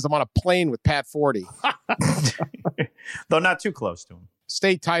miss because I'm on a plane with Pat Forty. Though not too close to him.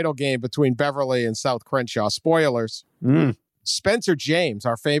 State title game between Beverly and South Crenshaw. Spoilers. Spencer James,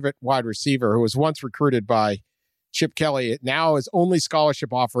 our favorite wide receiver, who was once recruited by Chip Kelly, now his only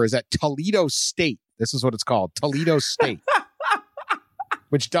scholarship offer is at Toledo State. This is what it's called, Toledo State,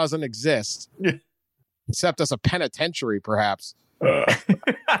 which doesn't exist, except as a penitentiary, perhaps.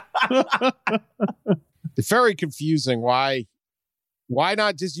 It's very confusing. Why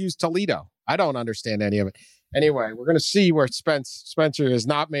not just use Toledo? I don't understand any of it. Anyway, we're going to see where Spencer has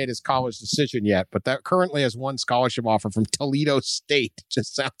not made his college decision yet, but that currently has one scholarship offer from Toledo State. It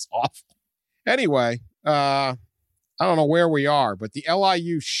just sounds awful. Anyway, I don't know where we are, but the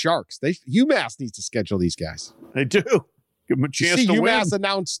LIU Sharks, UMass needs to schedule these guys. They do. Give them a chance to win.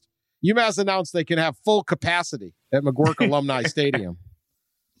 UMass announced they can have full capacity at McGuirk Alumni Stadium.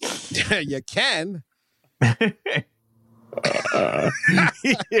 You can.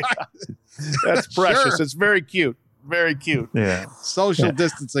 That's precious. Sure. It's very cute. Very cute. Yeah. Social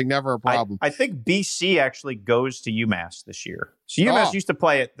distancing, never a problem. I think BC actually goes to UMass this year. So UMass used to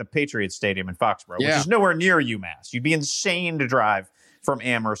play at the Patriots Stadium in Foxborough, which is nowhere near UMass. You'd be insane to drive from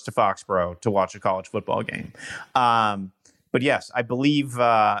Amherst to Foxborough to watch a college football game. But yes, I believe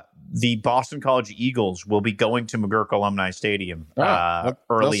the Boston College Eagles will be going to McGuirk Alumni Stadium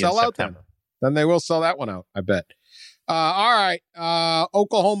early in September. Then they will sell that one out, I bet. All right.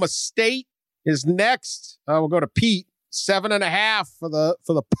 Oklahoma State is next. We'll go to Pete. 7.5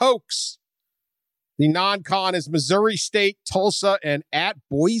 for the Pokes. The non-con is Missouri State, Tulsa, and at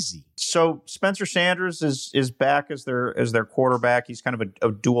Boise. So Spencer Sanders is back as their quarterback. He's kind of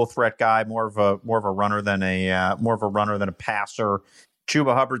a dual threat guy, more of a runner than a passer.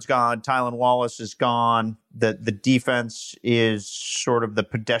 Chuba Hubbard's gone. Tylan Wallace is gone. The defense is sort of the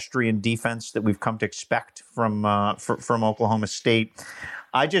pedestrian defense that we've come to expect from Oklahoma State.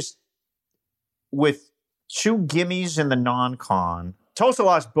 With two gimmies in the non-con, Tulsa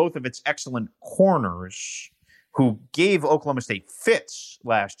lost both of its excellent corners, who gave Oklahoma State fits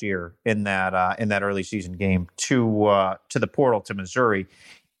last year in that early season game to the portal to Missouri.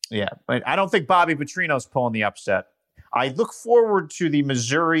 Yeah, I don't think Bobby Petrino's pulling the upset. I look forward to the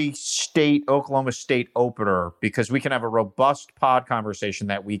Missouri State, Oklahoma State opener because we can have a robust pod conversation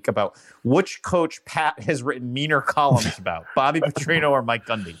that week about which coach Pat has written meaner columns about, Bobby Petrino or Mike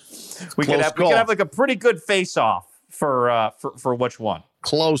Gundy. We could have like a pretty good face-off for which one.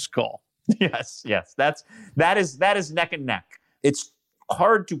 Close call. Yes. That is neck and neck. It's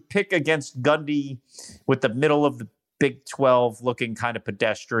hard to pick against Gundy with the middle of the Big 12 looking kind of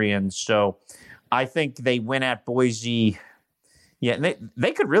pedestrian. So I think they win at Boise. Yeah,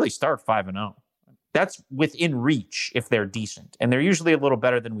 they could really start 5-0. That's within reach if they're decent. And they're usually a little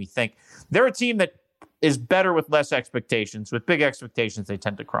better than we think. They're a team that is better with less expectations. With big expectations, they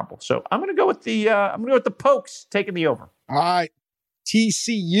tend to crumble. So I'm going to go with the Pokes taking the over. All right.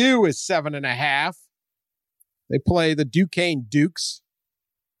 TCU is 7.5. They play the Duquesne Dukes.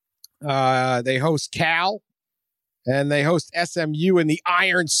 They host Cal, and they host SMU in the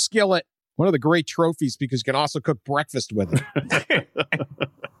Iron Skillet. One of the great trophies because you can also cook breakfast with it.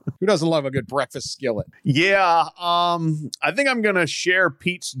 Who doesn't love a good breakfast skillet? Yeah, I think I'm going to share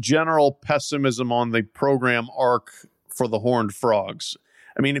Pete's general pessimism on the program arc for the Horned Frogs.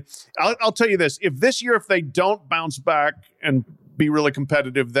 I mean, I'll tell you this. If they don't bounce back and be really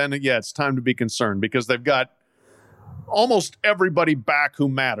competitive, then, yeah, it's time to be concerned because they've got almost everybody back who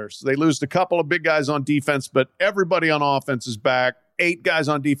matters. They lose a couple of big guys on defense, but everybody on offense is back, 8 guys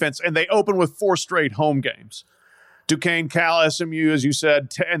on defense, and they open with 4 straight home games. Duquesne, Cal, SMU, as you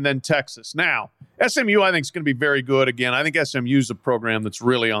said, and then Texas. Now, SMU, I think, is going to be very good again. I think SMU is a program that's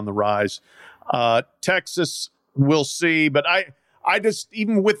really on the rise. Texas, we'll see. But I just,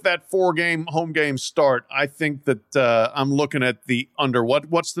 even with that 4-game home game start, I think that I'm looking at the under.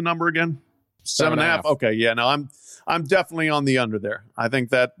 What's the number again? 7.5. Okay, yeah. No, I'm definitely on the under there. I think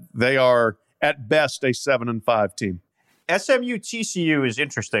that they are at best a 7-5 team. SMU TCU is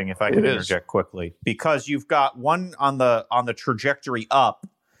interesting, if I can interject quickly, because you've got one on the trajectory up.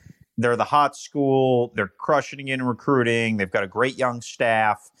 They're the hot school. They're crushing in recruiting. They've got a great young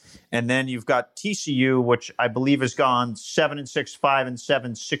staff. And then you've got TCU, which I believe has gone 7-6,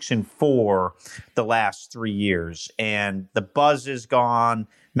 5-7, 6-4 the last 3 years. And the buzz is gone.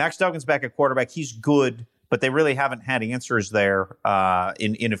 Max Duggan's back at quarterback. He's good, but they really haven't had answers there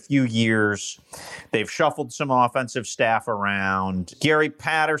in a few years. They've shuffled some offensive staff around. Gary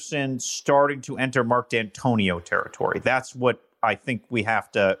Patterson starting to enter Mark D'Antonio territory. That's what I think we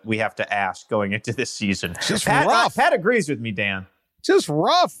have to ask going into this season. Just rough. Pat agrees with me, Dan. Just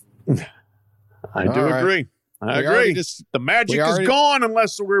rough. I do agree. I agree. The magic is gone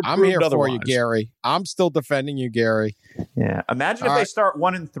unless we're I'm here otherwise. For you, Gary. I'm still defending you, Gary. Yeah. Imagine if they start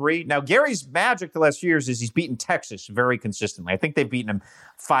 1-3. Now, Gary's magic the last few years is he's beaten Texas very consistently. I think they've beaten him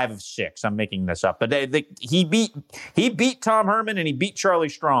 5 of 6. I'm making this up, but he beat Tom Herman and he beat Charlie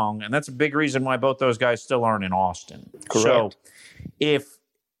Strong, and that's a big reason why both those guys still aren't in Austin. Correct. So, if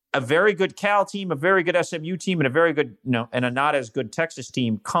a very good Cal team, a very good SMU team, and a very good and a not as good Texas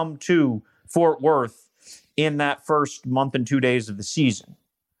team come to Fort Worth in that first month and 2 days of the season,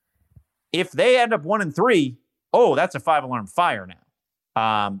 if they end up 1-3, that's a 5-alarm fire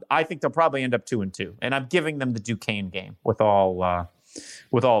now. I think they'll probably end up 2-2, and I'm giving them the Duquesne game with all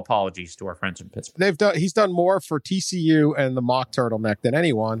apologies to our friends in Pittsburgh. He's done more for TCU and the mock turtleneck than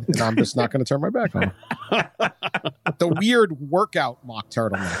anyone, and I'm just not going to turn my back on him. The weird workout mock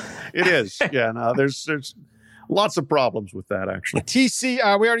turtleneck. It is. Yeah, no, there's lots of problems with that, actually. We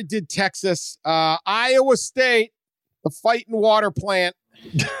already did Texas. Iowa State, the Fighting Water Plant,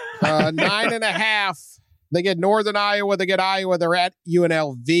 9.5. They get Northern Iowa. They get Iowa. They're at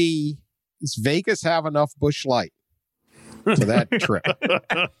UNLV. Does Vegas have enough Busch Light to that trip?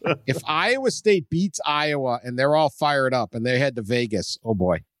 If Iowa State beats Iowa and they're all fired up and they head to Vegas, oh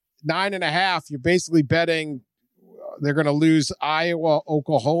boy. 9.5, you're basically betting they're going to lose Iowa,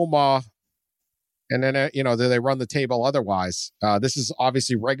 Oklahoma, and then, they run the table otherwise. This is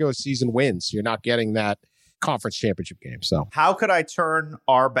obviously regular season wins. You're not getting that conference championship game. So how could I turn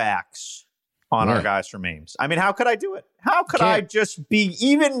our backs on our guys from Ames? I mean, how could I do it? How could I just be,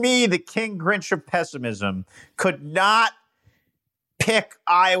 even me, the King Grinch of pessimism, could not pick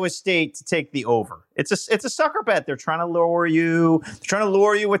Iowa State to take the over? It's a sucker bet. They're trying to lure you. They're trying to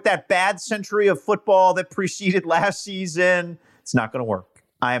lure you with that bad century of football that preceded last season. It's not going to work.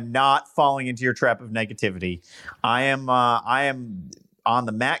 I am not falling into your trap of negativity. I am on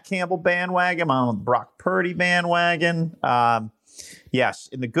the Matt Campbell bandwagon. I'm on the Brock Purdy bandwagon. Yes,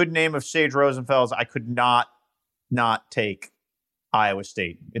 in the good name of Sage Rosenfels, I could not take Iowa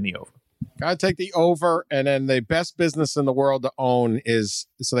State in the over. Got to take the over, and then the best business in the world to own is,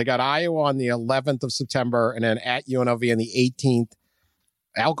 so they got Iowa on the 11th of September, and then at UNLV on the 18th,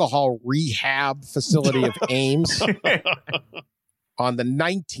 alcohol rehab facility of Ames on the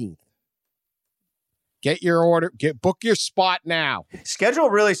 19th. Get your order, book your spot now. Schedule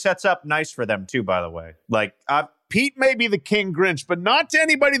really sets up nice for them too, by the way. Like, Pete may be the King Grinch, but not to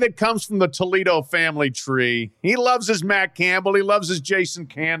anybody that comes from the Toledo family tree. He loves his Matt Campbell. He loves his Jason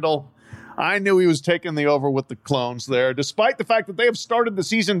Candle. I knew he was taking the over with the Clones there, despite the fact that they have started the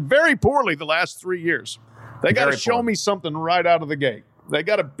season very poorly the last 3 years. They got to show me something right out of the gate. They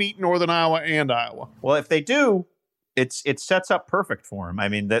got to beat Northern Iowa and Iowa. Well, if they do, it sets up perfect for them. I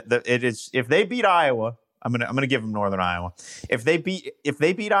mean, it is, if they beat Iowa, I'm gonna give them Northern Iowa. If they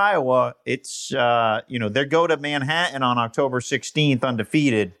beat Iowa, it's they go to Manhattan on October 16th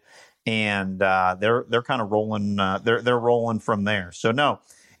undefeated, and they're kind of rolling. They're rolling from there. So no,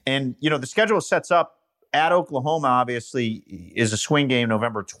 and the schedule sets up at Oklahoma. Obviously, is a swing game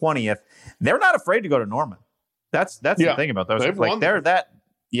November 20th. They're not afraid to go to Norman. That's the thing about those. Like they're that.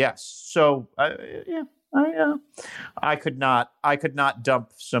 Yes. So I could not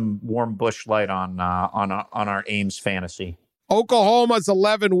dump some warm Busch Light on our Ames fantasy. Oklahoma's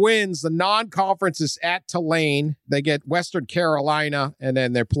 11 wins. The non-conference is at Tulane. They get Western Carolina, and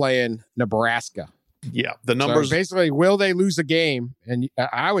then they're playing Nebraska. Yeah, the numbers. So basically, will they lose a game? And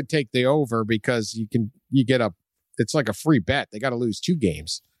I would take the over because it's like a free bet. They got to lose 2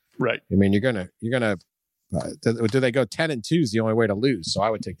 games. Right. I mean, you're gonna. Do they go 10-2 is the only way to lose? So I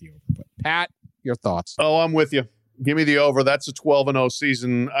would take the over. But Pat, your thoughts? Oh, I'm with you. Give me the over. That's a 12-0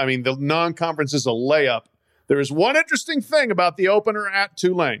 season. I mean, the non-conference is a layup. There is one interesting thing about the opener at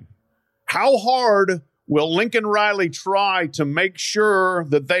Tulane. How hard will Lincoln Riley try to make sure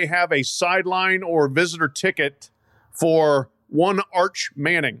that they have a sideline or visitor ticket for one Arch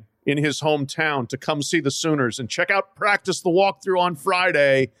Manning in his hometown to come see the Sooners and check out practice the walkthrough on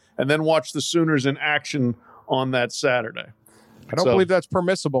Friday and then watch the Sooners in action on that Saturday? I don't believe that's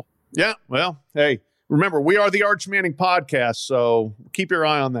permissible. Yeah, well, hey, remember, we are the Arch Manning podcast, so keep your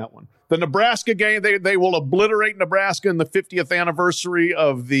eye on that one. The Nebraska game, they will obliterate Nebraska in the 50th anniversary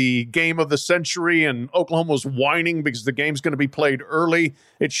of the game of the century, and Oklahoma's whining because the game's going to be played early.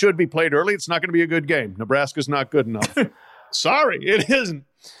 It should be played early. It's not going to be a good game. Nebraska's not good enough. Sorry, it isn't.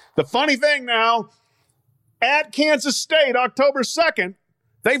 The funny thing now, at Kansas State, October 2nd,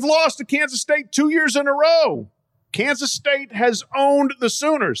 they've lost to Kansas State 2 years in a row. Kansas State has owned the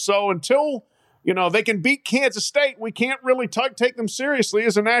Sooners. So until, they can beat Kansas State, we can't really take them seriously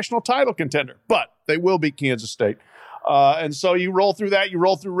as a national title contender. But they will beat Kansas State. And so you roll through that. You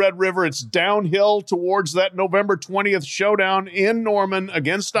roll through Red River. It's downhill towards that November 20th showdown in Norman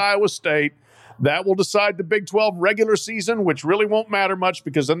against Iowa State. That will decide the Big 12 regular season, which really won't matter much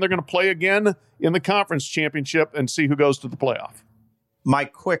because then they're going to play again in the conference championship and see who goes to the playoff. My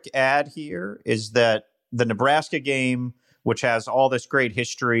quick add here is that the Nebraska game, which has all this great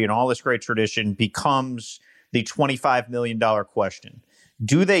history and all this great tradition, becomes the $25 million question.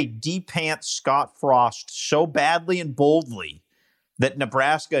 Do they de-pant Scott Frost so badly and boldly that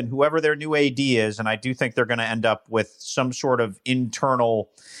Nebraska and whoever their new AD is, and I do think they're going to end up with some sort of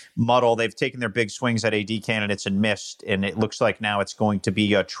internal muddle. They've taken their big swings at AD candidates and missed, and it looks like now it's going to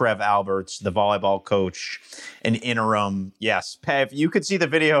be Trev Alberts, the volleyball coach, an interim. Yes, Pat, you could see the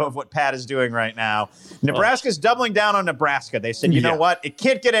video of what Pat is doing right now. Nebraska's doubling down on Nebraska. They said, you know what? It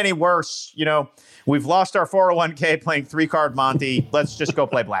can't get any worse. We've lost our 401k playing 3-card Monty. Let's just go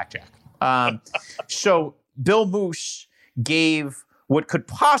play blackjack. So Bill Moose gave what could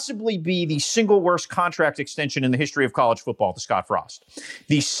possibly be the single worst contract extension in the history of college football to Scott Frost.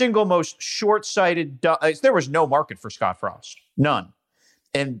 The single most short-sighted. There was no market for Scott Frost. None.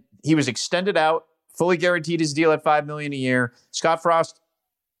 And he was extended out, fully guaranteed his deal at $5 million a year. Scott Frost,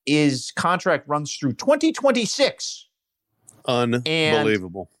 his contract runs through 2026.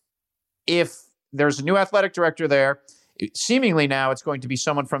 Unbelievable. And if there's a new athletic director there, seemingly now it's going to be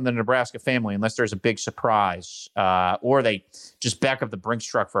someone from the Nebraska family, unless there's a big surprise, or they just back up the Brinks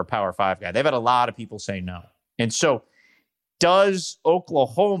truck for a Power 5 guy. They've had a lot of people say no. And so does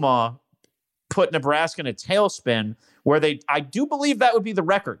Oklahoma put Nebraska in a tailspin where I do believe that would be the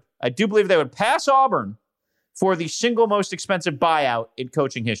record. I do believe they would pass Auburn for the single most expensive buyout in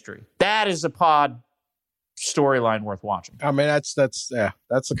coaching history. That is a pod storyline worth watching. I mean, that's the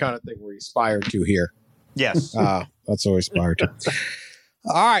kind of thing we aspire to here. Yes. That's always aspire to.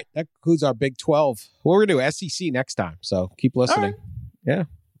 All right. That concludes our Big 12. What we're going to do, SEC next time. So keep listening. Right. Yeah.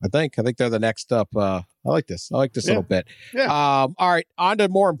 I think they're the next up. I like this. Little bit. Yeah. All right. On to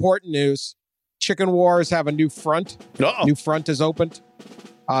more important news. Chicken Wars have a new front. Uh-oh. New front is opened.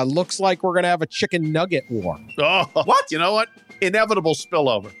 Looks like we're going to have a chicken nugget war. Oh, what? You know what? Inevitable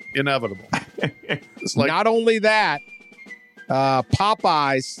spillover. Inevitable. It's like, not only that,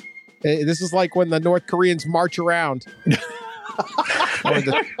 Popeyes. This is like when the North Koreans march around.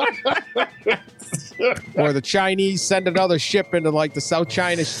 or the Chinese send another ship into like the South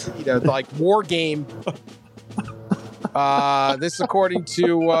China Sea to like war game. This according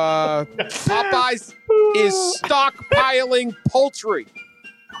to Popeyes is stockpiling poultry.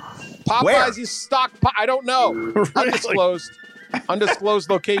 Popeyes is I don't know. Really?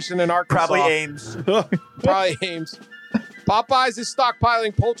 Undisclosed location in Arkansas. Probably Ames. Probably Ames. Popeyes is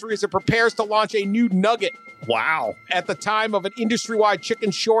stockpiling poultry as it prepares to launch a new nugget Wow. At the time of an industry-wide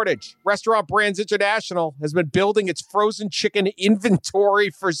chicken shortage, Restaurant Brands International has been building its frozen chicken inventory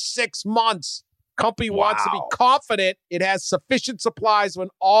for 6 months. Company wants to be confident it has sufficient supplies when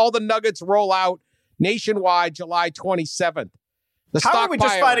all the nuggets roll out nationwide July 27th. How are we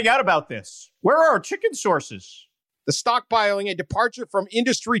just finding out about this? Where are our chicken sources? The stockpiling, a departure from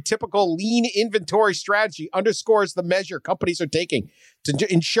industry-typical lean inventory strategy, underscores the measure companies are taking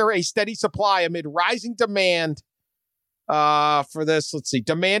to ensure a steady supply amid rising demand for this. Let's see.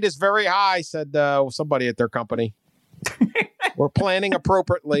 Demand is very high, said somebody at their company. We're planning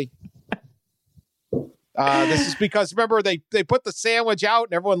appropriately. This is because, remember, they put the sandwich out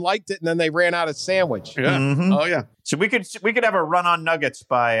and everyone liked it, and then they ran out of sandwich. Yeah. Mm-hmm. Oh, yeah. So we could have a run on nuggets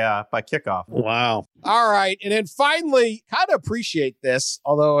by kickoff. Wow. All right. And then finally, kind of appreciate this,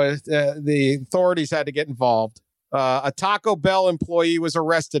 although the authorities had to get involved. A Taco Bell employee was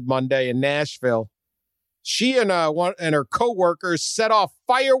arrested Monday in Nashville. She and her coworkers set off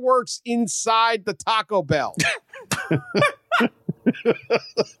fireworks inside the Taco Bell.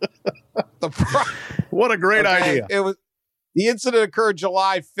 What a great idea. The incident occurred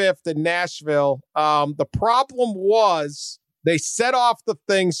July 5th in Nashville. The problem was they set off the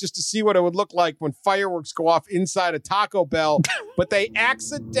things just to see what it would look like when fireworks go off inside a Taco Bell, but they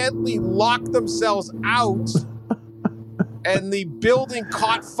accidentally locked themselves out and the building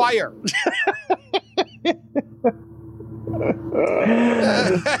caught fire.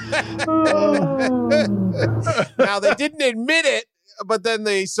 Now, they didn't admit it, but then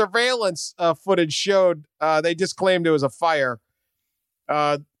the surveillance footage showed they just claimed it was a fire.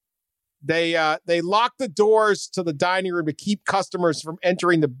 They locked the doors to the dining room to keep customers from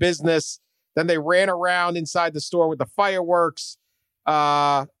entering the business. Then they ran around inside the store with the fireworks.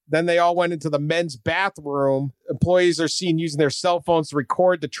 Then they all went into the men's bathroom. Employees are seen using their cell phones to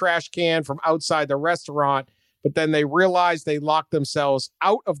record the trash can from outside the restaurant. But then they realized they locked themselves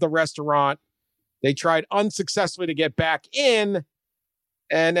out of the restaurant. They tried unsuccessfully to get back in,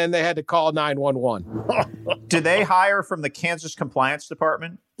 and then they had to call 911. Did they hire from the Kansas Compliance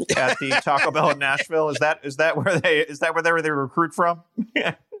Department at the Taco Bell in Nashville? Is that where they recruit from?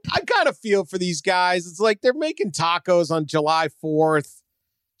 I kind of feel for these guys. It's like they're making tacos on July 4th,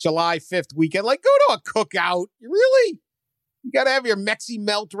 July 5th weekend. Like, go to a cookout. You got to have your Mexi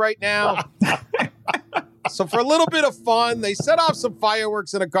melt right now. So for a little bit of fun, they set off some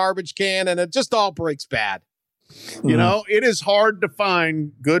fireworks in a garbage can, and it just all breaks bad. You know, it is hard to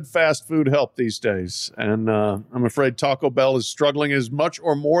find good fast food help these days. And I'm afraid Taco Bell is struggling as much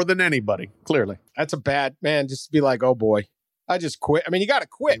or more than anybody, clearly. That's a bad, man, just to be like, oh boy, I just quit. I mean, you got to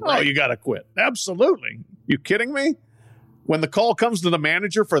quit, right? Oh, you got to quit. Absolutely. You kidding me? When the call comes to the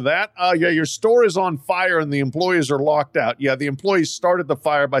manager for that, yeah, your store is on fire and the employees are locked out. Yeah, the employees started the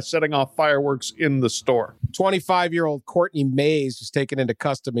fire by setting off fireworks in the store. 25-year-old Courtney Mays was taken into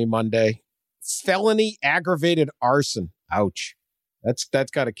custody Monday. Felony aggravated arson. Ouch.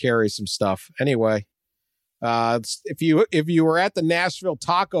 That's got to carry some stuff. Anyway, if you were at the Nashville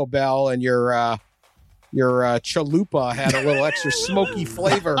Taco Bell and your chalupa had a little extra smoky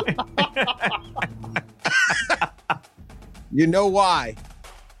flavor, you know why.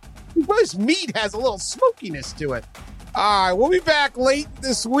 Because meat has a little smokiness to it. All right, we'll be back late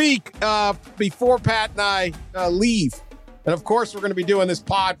this week before Pat and I leave. And, of course, we're going to be doing this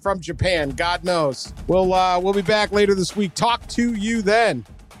pod from Japan. God knows. We'll be back later this week. Talk to you then.